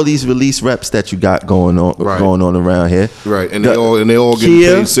 All these release reps that you got going on around here, Right, and they all get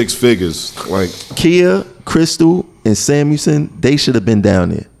Kia, paid six figures. Like Kia, Crystal, and Samuelson, they should have been down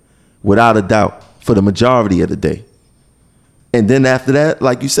there, without a doubt, for the majority of the day. And then after that,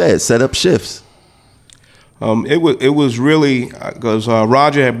 like you said, set up shifts. It was really because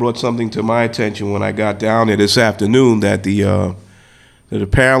Roger had brought something to my attention when I got down there this afternoon that that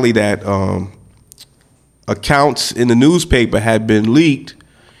apparently that accounts in the newspaper had been leaked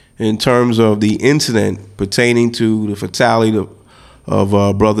in terms of the incident pertaining to the fatality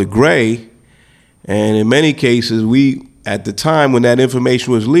of Brother Gray, and in many cases, we at the time when that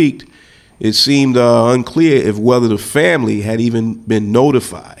information was leaked, it seemed unclear if whether the family had even been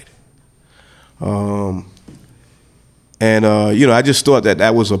notified. I just thought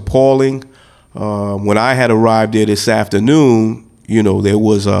that was appalling. When I had arrived there this afternoon, there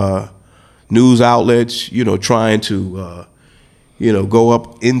was news outlets, trying to, go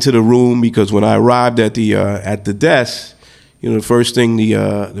up into the room, because when I arrived at the desk, the first thing the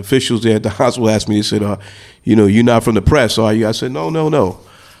officials there at the hospital asked me, they said, you're not from the press, are you? I said, no.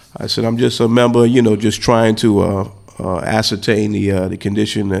 I said, I'm just a member, just trying to ascertain the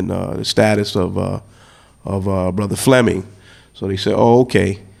condition and the status of Brother Fleming. So they said, oh,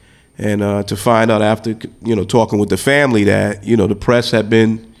 okay. And to find out after, talking with the family that, the press had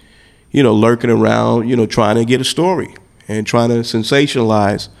been, lurking around, trying to get a story and trying to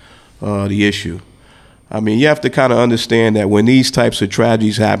sensationalize the issue. I mean, you have to kind of understand that when these types of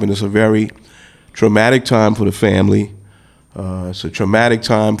tragedies happen, it's a very traumatic time for the family. It's a traumatic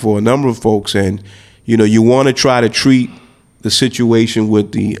time for a number of folks. And, you want to try to treat the situation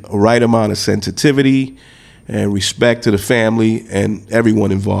with the right amount of sensitivity and respect to the family and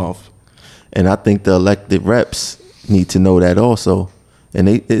everyone involved. And I think the elected reps need to know that also. And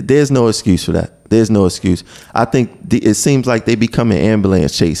there's no excuse for that. There's no excuse. I think it seems like they becoming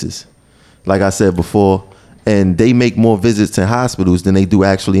ambulance chasers, like I said before, and they make more visits in hospitals than they do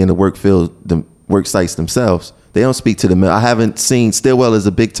actually in the work field, the work sites themselves. They don't speak to the mill. I haven't seen Stillwell is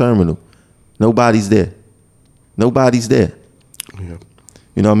a big terminal. Nobody's there. Nobody's there. Yeah.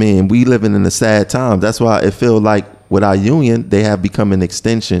 You know what I mean? We living in a sad time. That's why it feels like with our union, they have become an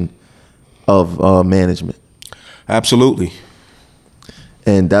extension of management. Absolutely.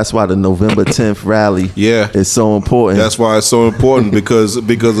 And that's why the November 10th rally is so important. That's why it's so important because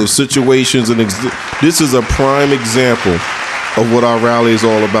of situations. And this is a prime example of what our rally is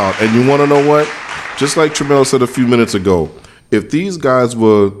all about. And you want to know what? Just like Tramel said a few minutes ago, if these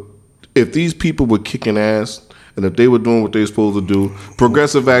people were kicking ass, and if they were doing what they were supposed to do,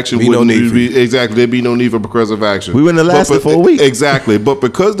 progressive action wouldn't be exactly. There'd be no need for progressive action. We wouldn't have lasted for a week. Exactly. But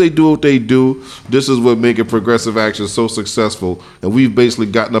because they do what they do, this is what making progressive action so successful. And we've basically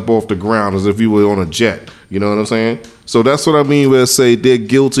gotten up off the ground as if we were on a jet. You know what I'm saying? So that's what I mean when I say they're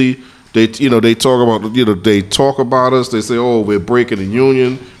guilty. They talk about us. They say, oh, we're breaking the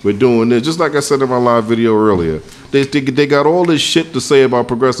union. We're doing this. Just like I said in my live video earlier. They got all this shit to say about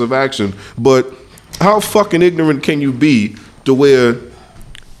progressive action, but how fucking ignorant can you be to where,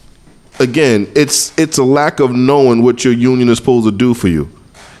 again, it's a lack of knowing what your union is supposed to do for you.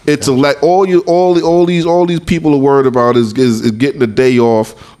 It's a lack. All these people are worried about is getting a day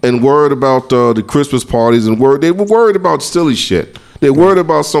off and worried about the Christmas parties and they were worried about silly shit. They're worried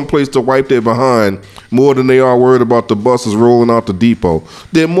about some place to wipe their behind more than they are worried about the buses rolling out the depot.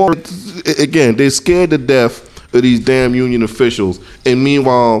 They're scared to death of these damn union officials, and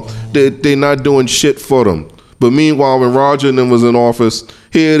meanwhile they're not doing shit for them. But meanwhile, when Roger and them was in office,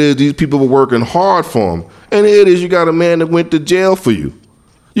 here it is, these people were working hard for them, and here it is, you got a man that went to jail for you.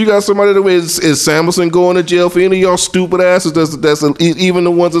 You got somebody that is Samuelson going to jail for any of y'all stupid asses that's even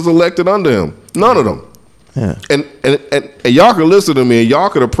the ones that's elected under him. None of them. Yeah. And y'all can listen to me and y'all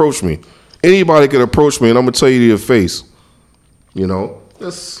could approach me. Anybody could approach me and I'm gonna tell you to your face.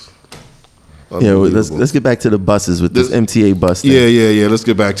 That's yeah, let's get back to the buses with this MTA bus thing. Yeah. Let's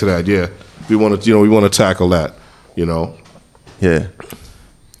get back to that. Yeah, we want to tackle that. Yeah.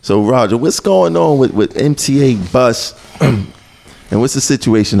 So Roger, what's going on with MTA bus, and what's the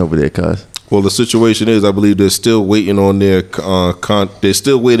situation over there, cuz? Well, the situation is, I believe they're still waiting on they're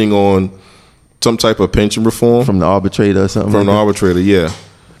still waiting on some type of pension reform from the arbitrator or something. From the arbitrator, yeah.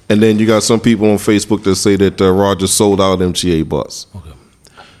 And then you got some people on Facebook that say that Roger sold out MTA bus. Okay.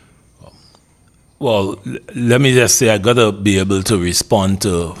 Well, let me just say I gotta be able to respond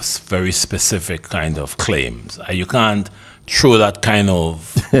to very specific kind of claims. You can't throw that kind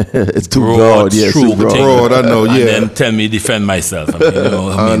of it's too broad, yeah, too broad. I know, yeah. And then tell me defend myself. I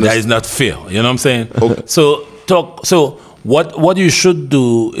mean, that is not fair. You know what I'm saying? Okay. So what you should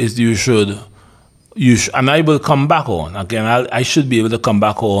do is you should, and I will come back on again. I should be able to come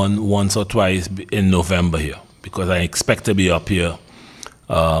back on once or twice in November here because I expect to be up here.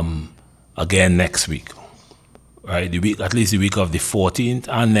 Again next week, right? At least the week of the 14th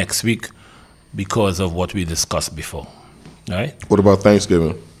and next week because of what we discussed before, right? What about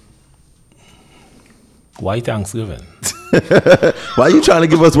Thanksgiving? Why Thanksgiving? Why are you trying to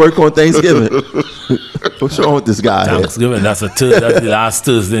give us work on Thanksgiving? What's wrong with this guy? Thanksgiving, that's the last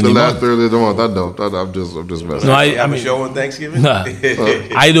Thursday in the month. The last Thursday of the month, I know. I'm just messing. No, I mean, show on Thanksgiving? Nah.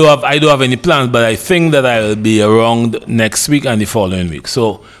 I don't have any plans, but I think that I will be around next week and the following week.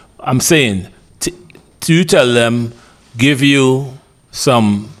 So I'm saying, to tell them, give you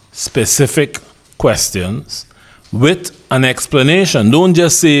some specific questions with an explanation. Don't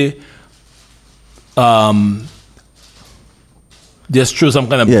just say, just throw some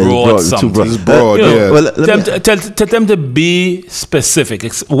kind of broad something. It's broad, yeah. Well, tell them to be specific.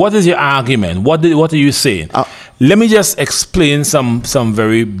 What is your argument? What are you saying? Let me just explain some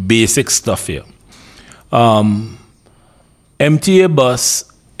very basic stuff here. MTA bus.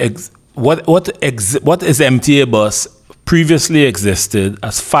 What is MTA bus previously existed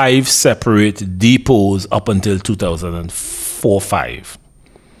as 5 separate depots up until 2004-5,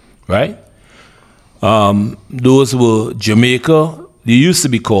 right? Those were Jamaica. They used to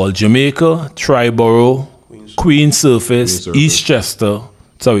be called Jamaica, Triborough, Queen Surface, Eastchester.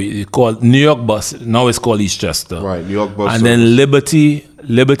 Sorry, they called New York Bus. Now it's called Eastchester. Right, New York Bus. And then Liberty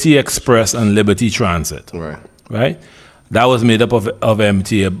Express and Liberty Transit. Right. That was made up of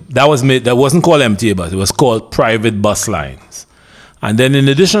MTA. That wasn't called MTA bus. It was called private bus lines. And then in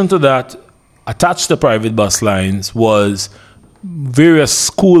addition to that, attached to private bus lines was various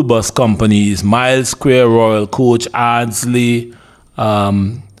school bus companies, Miles Square, Royal Coach, Ardsley.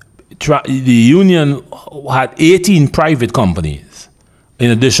 The union had 18 private companies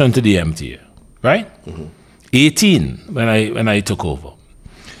in addition to the MTA, right? 18 when I took over.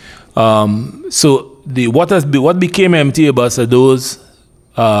 So what became MTA bus are those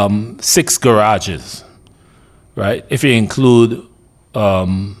 6 garages, right? If you include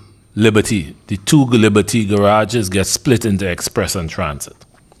Liberty, the 2 Liberty garages get split into Express and Transit,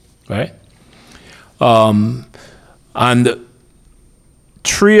 right? And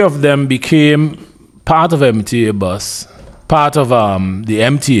 3 of them became part of MTA bus, part of the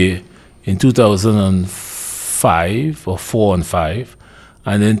MTA in 2005 or 4 and 5,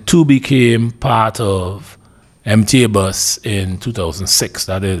 and then 2 became part of MTA bus in 2006.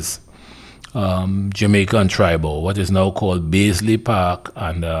 That is Jamaica and Triborough, what is now called Baisley Park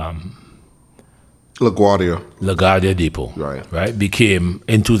and LaGuardia Depot. Right, became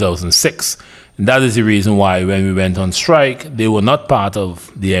in 2006. And that is the reason why when we went on strike, they were not part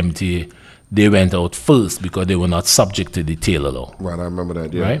of the MTA. They went out first because they were not subject to the Taylor law. Right, I remember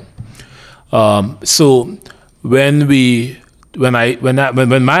that. Yeah. Right. So when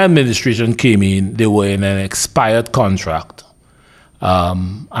my administration came in, they were in an expired contract,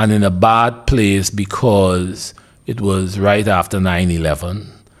 and in a bad place because it was right after 9/11,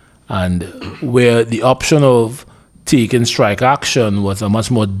 and where the option of taking strike action was a much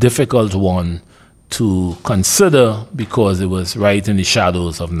more difficult one to consider because it was right in the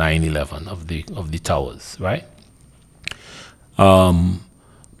shadows of 9/11 of the towers, right?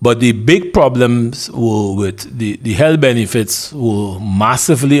 But the big problems were with the health benefits were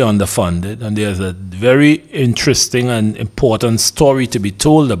massively underfunded, and there's a very interesting and important story to be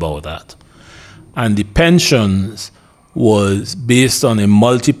told about that. And the pensions was based on a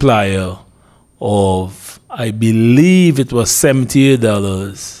multiplier of, I believe it was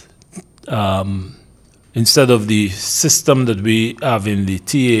 $78, instead of the system that we have in the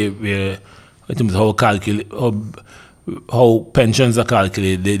TA, where I think how pensions are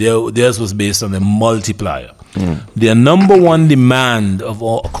calculated. Theirs was based on a multiplier. Their number one demand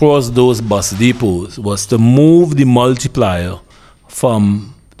across those bus depots was to move the multiplier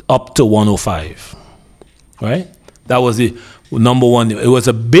from up to 105. Right? That was the number one. It was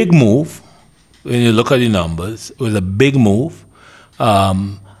a big move. When you look at the numbers, it was a big move,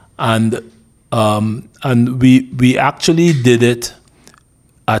 and we actually did it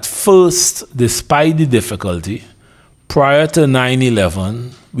at first, despite the difficulty. Prior to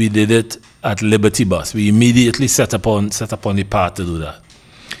 9/11, we did it at Liberty Bus. We immediately set upon the path to do that.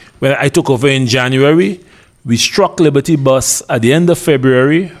 When I took over in January, we struck Liberty Bus at the end of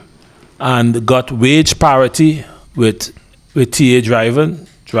February and got wage parity with TA drivers,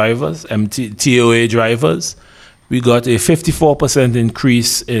 TOA drivers. We got a 54%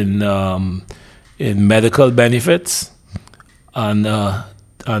 increase in medical benefits and a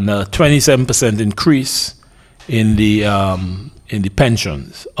 27% increase in the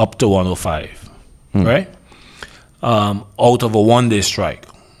pensions up to 105, right? Out of a one-day strike.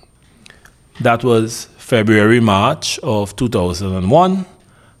 That was February, March of 2001,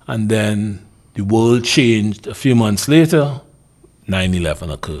 and then the world changed a few months later.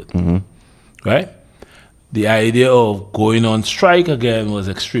 9/11 occurred, right? The idea of going on strike again was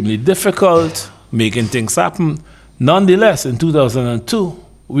extremely difficult, making things happen. Nonetheless, in 2002,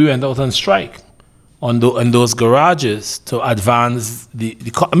 we went out on strike on those garages to advance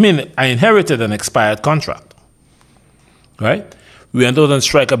I inherited an expired contract, right? We went out on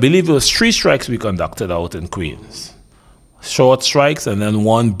strike. I believe it was 3 strikes we conducted out in Queens. Short strikes and then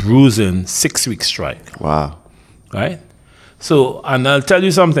one bruising 6-week strike. Wow. Right? So, and I'll tell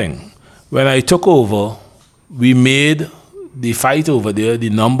you something. When I took over, we made the fight over there the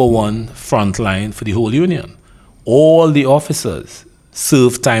number one front line for the whole union. All the officers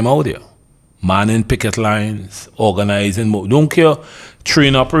served time out there. Manning picket lines, organizing, don't care,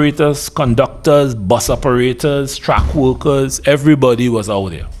 train operators, conductors, bus operators, track workers, everybody was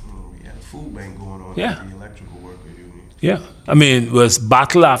out there. We had a food bank going on Yeah. at the electrical worker union. Yeah. I mean, it was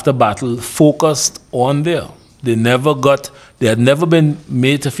battle after battle focused on there. They had never been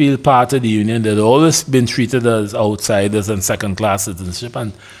made to feel part of the union. They'd always been treated as outsiders and second-class citizenship.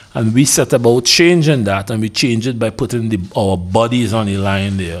 And we set about changing that, and we changed it by putting our bodies on the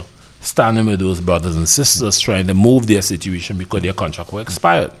line there, standing with those brothers and sisters, trying to move their situation because their contract were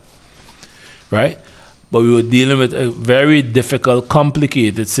expired, right? But we were dealing with a very difficult,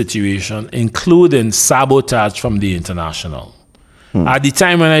 complicated situation, including sabotage from the international. At the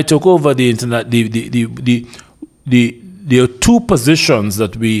time when I took over the internet, there are two positions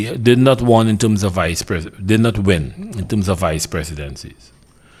that we did not win in terms of vice presidencies.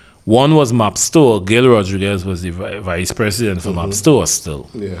 One was MAPSTOR. Gail Rodriguez was the vice president for MAPSTOR still.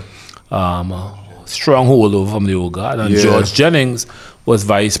 Yeah. Stronghold over from the old guard. And George Jennings was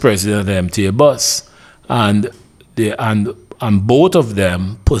vice president of MTA Bus. And both of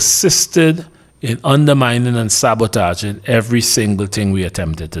them persisted in undermining and sabotaging every single thing we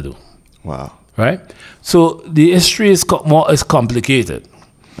attempted to do. Wow. Right? So the history is complicated.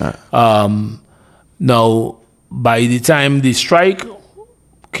 Right. Now, by the time the strike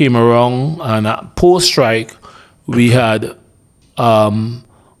came around, and post-strike, we had the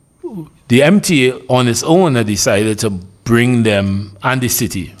MTA on its own had decided to bring them, and the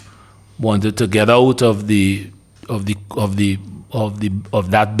city wanted to get out of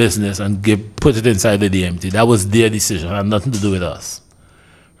that business and put it inside of the MTA. That was their decision. It had nothing to do with us,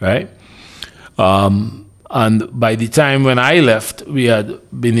 right? And by the time when I left, we had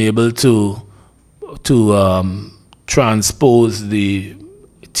been able to transpose the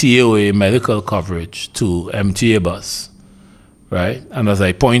TOA medical coverage to MTA Bus, right? And as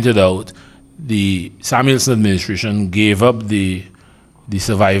I pointed out, the Samuelson administration gave up the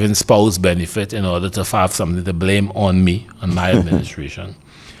surviving spouse benefit in order to have something to blame on me, on my administration.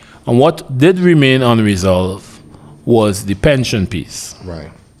 And what did remain unresolved was the pension piece.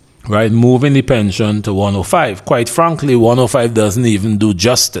 Right, moving the pension to 105. Quite frankly, 105 doesn't even do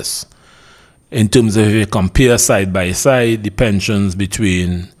justice in terms of if you compare side by side the pensions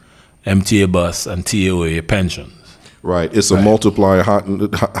between MTA Bus and TOA pensions. Right, it's a multiplier.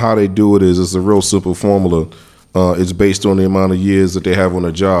 How they do it is it's a real simple formula. It's based on the amount of years that they have on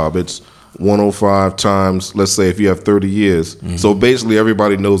a job. It's 105 times, let's say if you have 30 years. So basically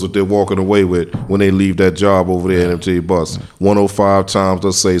everybody knows what they're walking away with when they leave that job over there at MTA Bus. 105 times,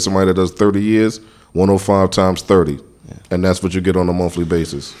 let's say somebody that does 30 years, 105 times 30. And that's what you get on a monthly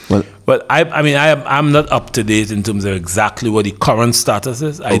basis. But I'm not up to date in terms of exactly what the current status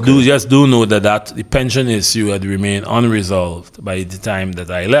is. I do know that the pension issue had remained unresolved by the time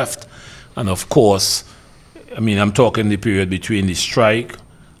that I left. And of course, I'm talking the period between the strike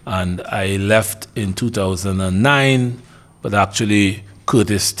and I left in 2009, but actually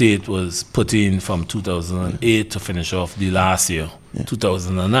Curtis State was put in from 2008 to finish off the last year,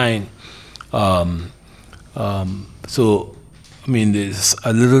 2009. So, there's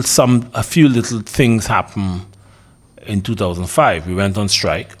a few little things happened in 2005. We went on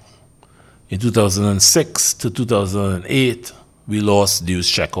strike. In 2006 to 2008, we lost dues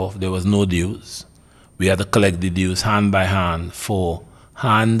checkoff. There was no dues. We had to collect the dues hand by hand for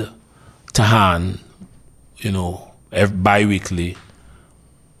hand to hand, bi-weekly,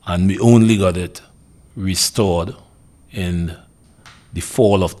 and we only got it restored in the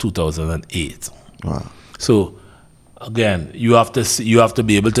fall of 2008. Wow. So again, you have to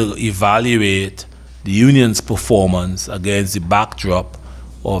be able to evaluate the union's performance against the backdrop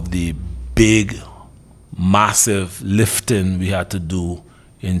of the big, massive lifting we had to do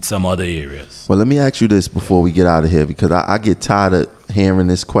in some other areas. Well, let me ask you this before we get out of here, because I get tired of hearing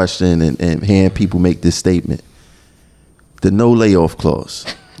this question and hearing people make this statement. The no layoff clause.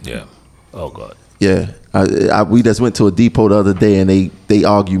 Yeah. Oh, God. Yeah. We just went to a depot the other day and they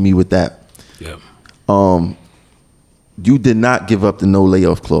argued me with that. Yeah. You did not give up the no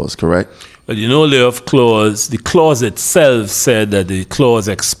layoff clause, correct? But the no layoff clause, the clause itself said that the clause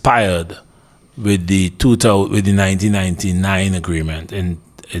expired with the 1999 agreement, and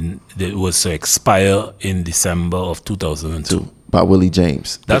it was to expire in December of 2002. By Willie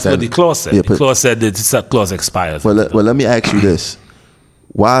James. That's what the clause said. The clause said that this clause expires. Well, let me ask you this.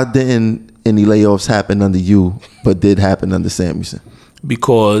 Why didn't any layoffs happen under you, but did happen under Samuelson?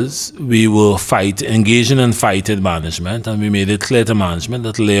 Because we were engaging in fighting management, and we made it clear to management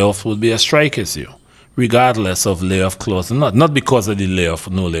that layoff would be a strike issue, regardless of layoff clause or not. Not because of the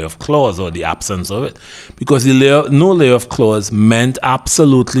no layoff clause or the absence of it, because the no layoff clause meant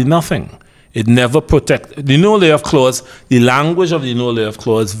absolutely nothing. It never protected. The no layoff clause, the language of the no layoff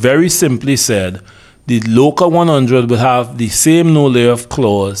clause very simply said the Local 100 will have the same no layoff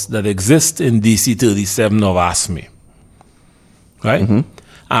clause that exists in DC 37 of ASME. Right? Mm-hmm.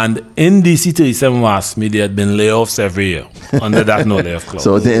 And in DC 37 WASME, there had been layoffs every year under that no layoff clause.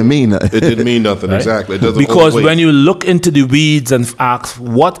 So it didn't mean nothing. It didn't mean nothing, Right? exactly. It doesn't Because hold weight. when you look into the weeds and ask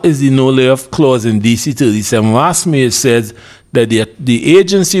what is the no layoff clause in DC 37 WASME, it says that the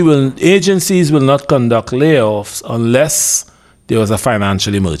agencies will not conduct layoffs unless there was a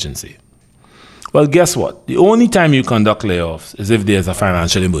financial emergency. Well, guess what? The only time you conduct layoffs is if there's a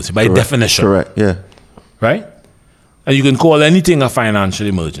financial emergency, by definition. Correct. Yeah. Right? And you can call anything a financial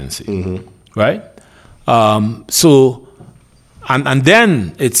emergency, right? So, and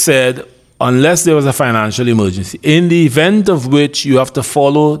then it said, unless there was a financial emergency, in the event of which you have to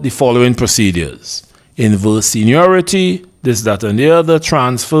follow the following procedures: inverse seniority, this, that, and the other,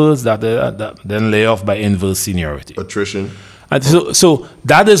 transfers, that then layoff by inverse seniority. Attrition. And so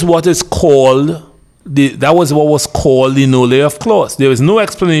that is what is called that was what was called the no layoff clause. There is no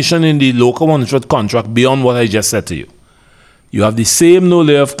explanation in the local 100 contract beyond what I just said to you. You have the same no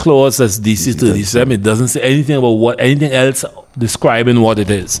layoff clause as DC 37. It doesn't say anything about anything else describing what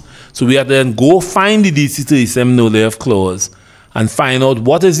it is. So we have to then go find the DC 37 no layoff clause and find out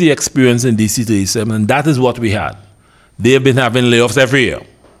what is the experience in DC 37, and that is what we had. They have been having layoffs every year.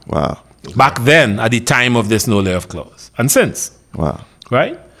 Wow. Back then, at the time of this no layoff clause, and since. Wow.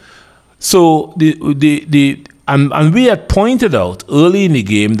 Right? So and we had pointed out early in the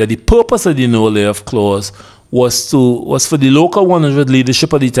game that the purpose of the no layoff clause was for the local 100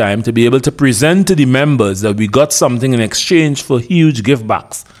 leadership at the time to be able to present to the members that we got something in exchange for huge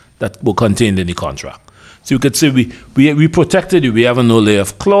givebacks that were contained in the contract. So you could say we protected you. We have a no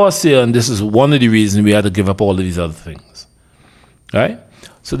layoff clause here, and this is one of the reasons we had to give up all of these other things. Right?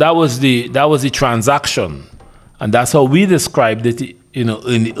 So that was the transaction, and that's how we described it.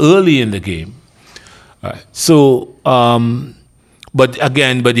 Early in the game. Right. So,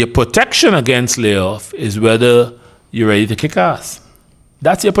 but your protection against layoff is whether you're ready to kick ass.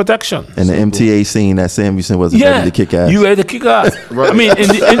 That's your protection. And the MTA scene that Sam Houston wasn't ready to kick ass. You ready to kick ass? Right. I mean,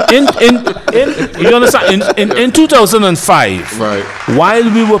 you understand? In 2005, right, while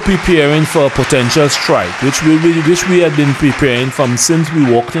we were preparing for a potential strike, which we had been preparing from since we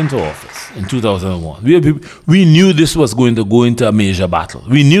walked into office in 2001, we knew this was going to go into a major battle.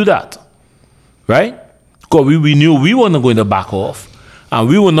 We knew that, right? Because we knew we weren't going to back off. And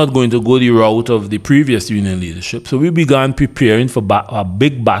we were not going to go the route of the previous union leadership. So we began preparing for a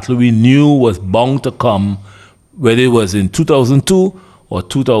big battle we knew was bound to come, whether it was in 2002 or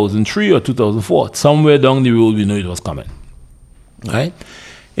 2003 or 2004. Somewhere down the road, we knew it was coming. Right?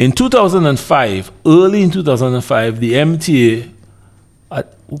 In 2005, early in 2005, the MTA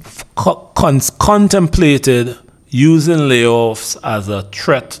contemplated using layoffs as a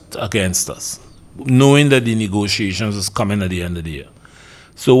threat against us, knowing that the negotiations was coming at the end of the year.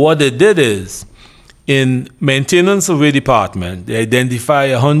 So what they did is, in maintenance survey department, they identify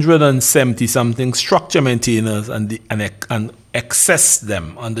 170-something structure maintainers and access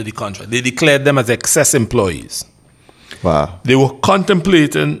them under the contract. They declared them as excess employees. Wow. They were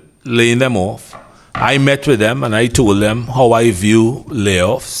contemplating laying them off. I met with them and I told them how I view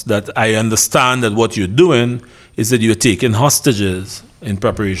layoffs, that I understand that what you're doing is that you're taking hostages in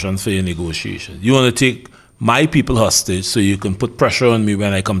preparations for your negotiations. You want to take my people hostage so you can put pressure on me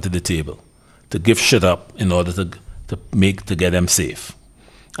when I come to the table to give shit up in order to get them safe.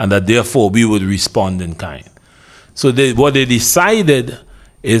 And that therefore we would respond in kind. So what they decided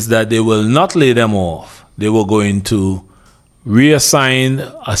is that they will not lay them off. They were going to reassign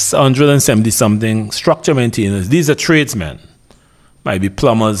 170-something structure maintainers. These are tradesmen, might be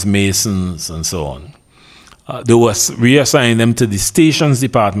plumbers, masons, and so on. They were reassigning them to the stations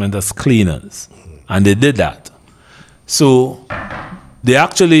department as cleaners. And they did that. So they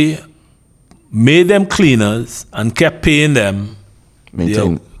actually made them cleaners and kept paying them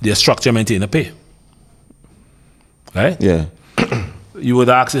their structure maintainer pay. Right? Yeah. You would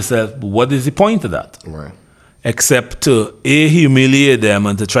ask yourself, what is the point of that? Right. Except to humiliate them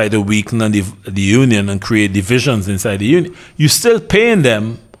and to try to weaken the union and create divisions inside the union. You're still paying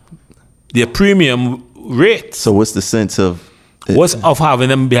them their premium rate. So what's the sense of having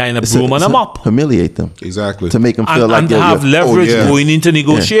them behind a broom and a mop? Humiliate them. Exactly. To make them feel and to have leverage going into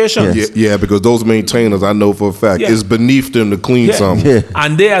negotiations. Yeah, because those maintainers, I know for a fact, it's beneath them to clean something. Yeah.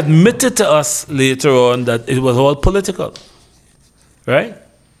 And they admitted to us later on that it was all political. Right?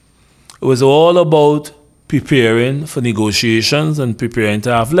 It was all about preparing for negotiations and preparing to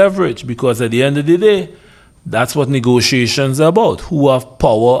have leverage, because at the end of the day, that's what negotiations are about. Who have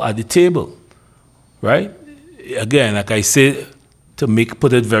power at the table. Right? Again, like I say, to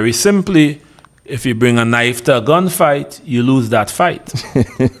put it very simply, if you bring a knife to a gunfight, you lose that fight.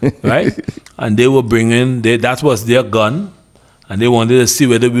 Right? And they were that was their gun, and they wanted to see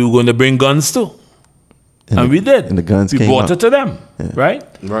whether we were going to bring guns too. And we did. And the guns we came brought out. it to them, right?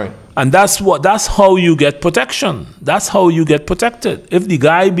 Right. And that's how you get protection. That's how you get protected. If the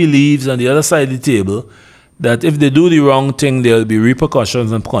guy believes on the other side of the table that if they do the wrong thing, there will be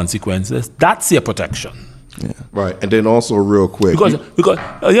repercussions and consequences, that's your protection. Right. And then also real quick. Because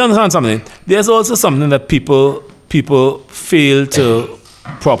you understand something? There's also something that people fail to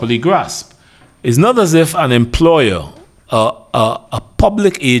properly grasp. It's not as if an employer, a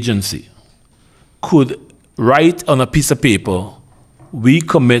public agency, could write on a piece of paper, we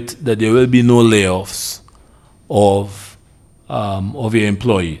commit that there will be no layoffs of your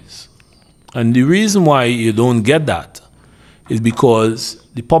employees. And the reason why you don't get that is because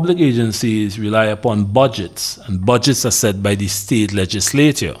the public agencies rely upon budgets, and budgets are set by the state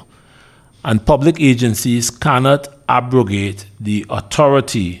legislature. And public agencies cannot abrogate the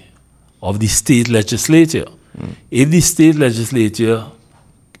authority of the state legislature. If the state legislature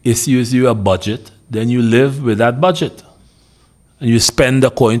issues you a budget, then you live with that budget. And you spend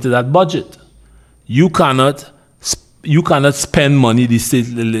according to that budget. You cannot spend money the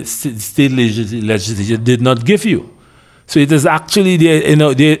state legislature did not give you. So it is actually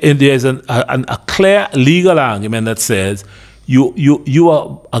there's a clear legal argument that says you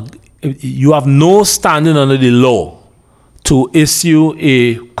have no standing under the law to issue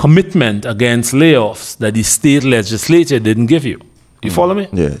a commitment against layoffs that the state legislature didn't give you. Do you follow me?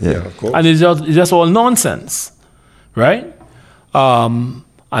 Yeah, Of course. And it's just all nonsense, right? And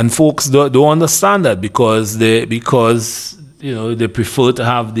folks don't understand that because they prefer to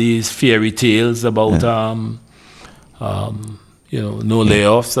have these fairy tales about no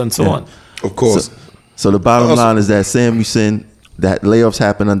layoffs and so on. Of course. So the bottom line is that Samuelson, that layoffs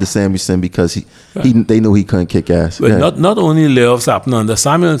happened under Samuelson because they knew he couldn't kick ass. But not only layoffs happened under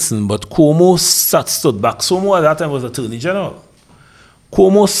Samuelson, but Cuomo stood back. Cuomo at that time was Attorney General.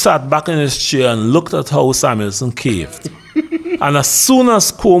 Cuomo sat back in his chair and looked at how Samuelson caved. And as soon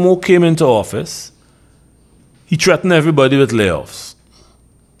as Cuomo came into office, he threatened everybody with layoffs.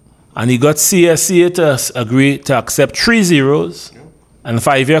 And he got CSCA to agree to accept 3 zeros and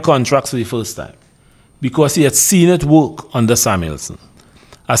 5-year contracts for the first time because he had seen it work under Samuelson.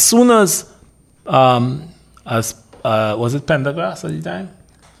 As soon as was it Pendergrass at the time?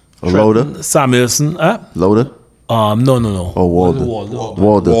 Loader? Samuelson, Loader? No. Oh, Walder.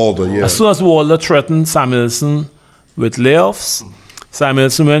 Walder, yeah. As soon as Walder threatened Samuelson with layoffs,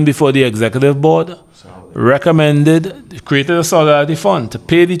 Samuelson went before the executive board, created a solidarity fund to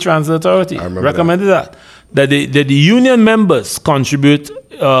pay the transit authority. Recommended that the union members contribute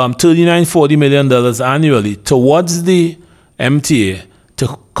 $39-40 million annually towards the MTA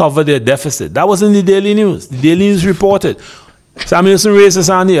to cover their deficit. That was in the Daily News. The Daily News reported. Samuelson raised his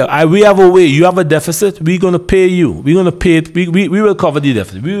hand here. We have a way. You have a deficit. We're going to pay you. We're going to pay it. We will cover the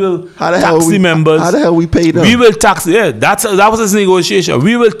deficit. We will tax the members. How the hell we pay them? We will tax. Yeah, that was his negotiation.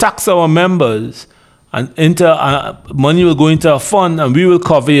 We will tax our members, and money will go into a fund, and we will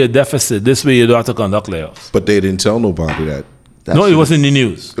cover your deficit. This way, you don't have to conduct layoffs. But they didn't tell nobody that. No, it was in the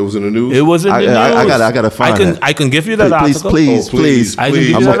news. It was in the news? It was in the news. I gotta find it. I can give you that article. Please. I can give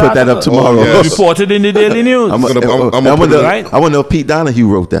you I'm gonna that put that up article. tomorrow. Oh, yes. Reported in the Daily News. I want to know if Pete Donahue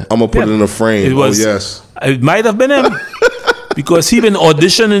wrote that. I'm going to put it in a frame. It was, yes. It might have been him. Because he been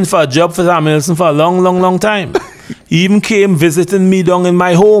auditioning for a job for Samuelson for a long time. He even came visiting me down in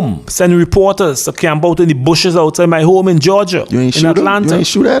my home, sending reporters to camp out in the bushes outside my home in Georgia, in Atlanta. You ain't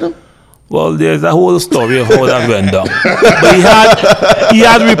shoot at him? Well, there's a whole story of how that went down. But he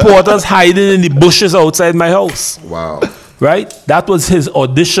had reporters hiding in the bushes outside my house. Wow. Right? That was his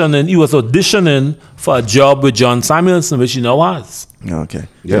audition, and he was auditioning for a job with John Samuelson, which he now has. Okay.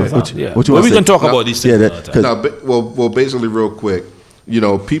 Yeah. What you But want we to can say? talk about these things another time. Well, basically, real quick,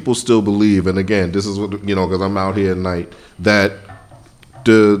 people still believe, and again, this is what because I'm out here at night, that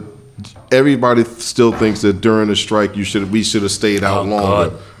everybody still thinks that during the strike we should have stayed out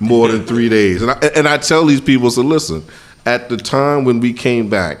longer, more than 3 days. And I tell these people, so listen, at the time when we came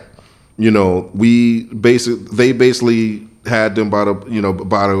back, they basically had them by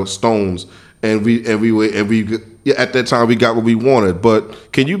the stones, and we at that time we got what we wanted.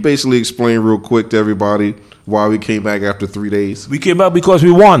 But can you basically explain real quick to everybody why we came back after 3 days? We came back because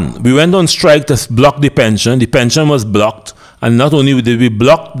we won. We went on strike to block the pension. The pension was blocked. And not only did we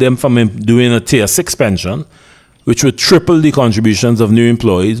block them from doing a Tier 6 pension, which would triple the contributions of new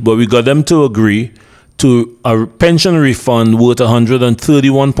employees, but we got them to agree to a pension refund worth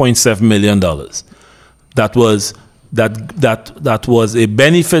 $131.7 million. That was a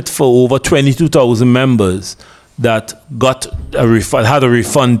benefit for over 22,000 members that got a refund, had a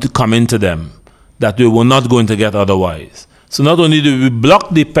refund to come into them that they were not going to get otherwise. So not only did we block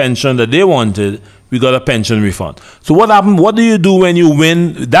the pension that they wanted, we got a pension refund. So what happened? What do you do when you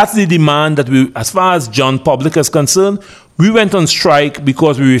win? That's the demand that we, as far as John Public is concerned, we went on strike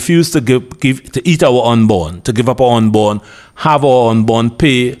because we refused to to eat our unborn, to give up our unborn, have our unborn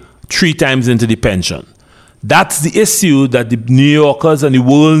pay 3 times into the pension. That's the issue that the New Yorkers and the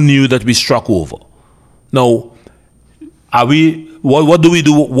world knew that we struck over. Now, what do we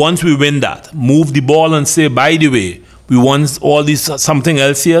do once we win that? Move the ball and say, by the way, we want all this something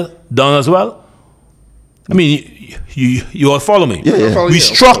else here done as well? I mean, you all follow me? Yeah. We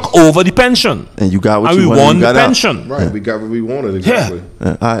struck over the pension. And you got what you you wanted. And we we won won the out. pension. Right, we got what we wanted, exactly.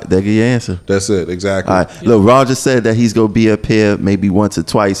 All right, there get your answer. That's it, exactly. All right, look, Roger said that he's going to be up here maybe once or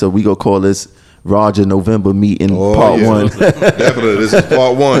twice, so we going to call this Roger November meeting part 1. Definitely, this is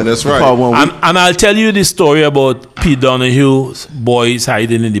part 1, that's right. Part 1. And I'll tell you the story about Pete Donahue's boys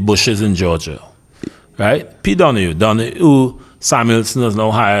hiding in the bushes in Georgia. Right? Pete Donahue, Samuelson has now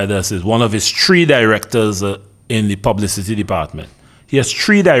hired as one of his 3 directors in the publicity department. He has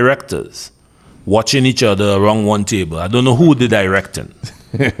 3 directors watching each other around one table. I don't know who they're directing,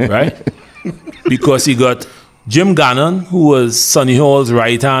 right? Because he got Jim Gannon, who was Sonny Hall's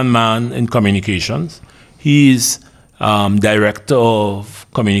right-hand man in communications. He's director of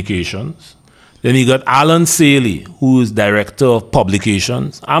communications. Then he got Alan Saley, who is director of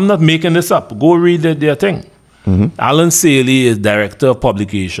publications. I'm not making this up. Go read their thing. Alan Saley is director of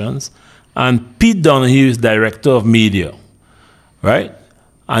publications. And Pete Donahue is director of media, right?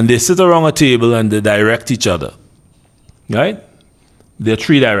 And they sit around a table and they direct each other, right? There are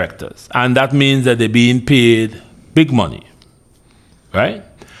 3 directors. And that means that they're being paid big money, right?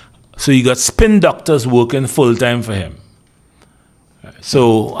 So you got spin doctors working full-time for him.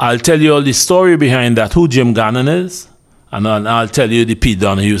 So I'll tell you all the story behind that, who Jim Gannon is, and I'll tell you the Pete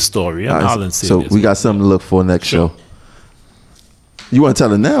Donahue story. And All right, so we got something to look for next show. You want to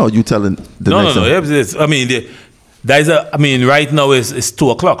tell it now, or you telling the next No. I mean, right now it's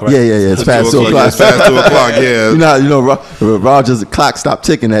 2 o'clock, right? Yeah. It's past 2 o'clock. It's past 2 o'clock, yeah. You know, Roger's clock stopped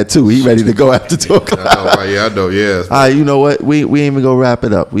ticking at 2. He ready to go after 2 o'clock. I know, yeah. All right, you know what? We ain't even gonna wrap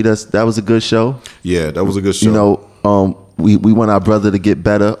it up. That was a good show. Yeah, that was a good show. You know, we want our brother to get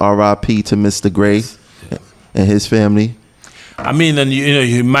better. R.I.P. to Mr. Gray and his family. I mean, and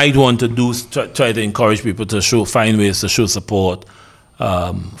you might want to try to encourage people to find ways to show support.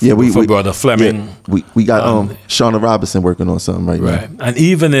 For Brother Fleming. Yeah, we got Shauna Robinson working on something right now. And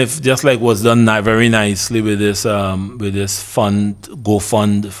even if, just like was done very nicely with this fund,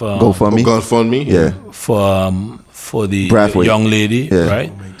 GoFundMe, yeah, for the Brathwaite. young lady, Yeah.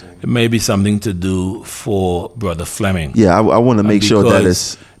 right? It may be something to do for Brother Fleming. Yeah, I want to make sure that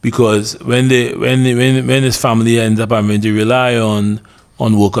it's because when his family ends up having to rely on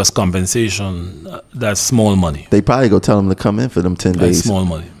workers' compensation, that's small money. They probably go tell them to come in for them 10 days. That's small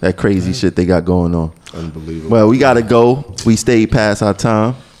money. That crazy shit they got going on. Unbelievable. Well, we got to go. We stayed past our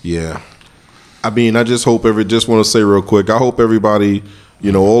time. Yeah. I mean, I just hope just want to say real quick, I hope everybody,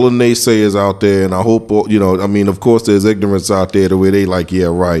 all the naysayers out there, and I hope, I mean, of course there's ignorance out there the way they like, yeah,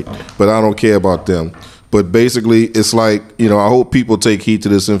 right, but I don't care about them. But basically, it's like, I hope people take heed to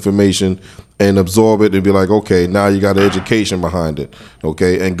this information and absorb it and be like, okay, now you got an education behind it,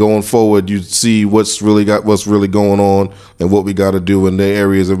 okay? And going forward, you see what's really going on and what we got to do in the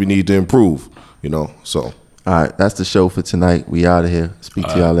areas that we need to improve, so. All right, that's the show for tonight. We out of here. Speak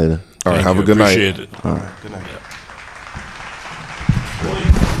to y'all later. All right, have a good night. Appreciate it. All right. Good night.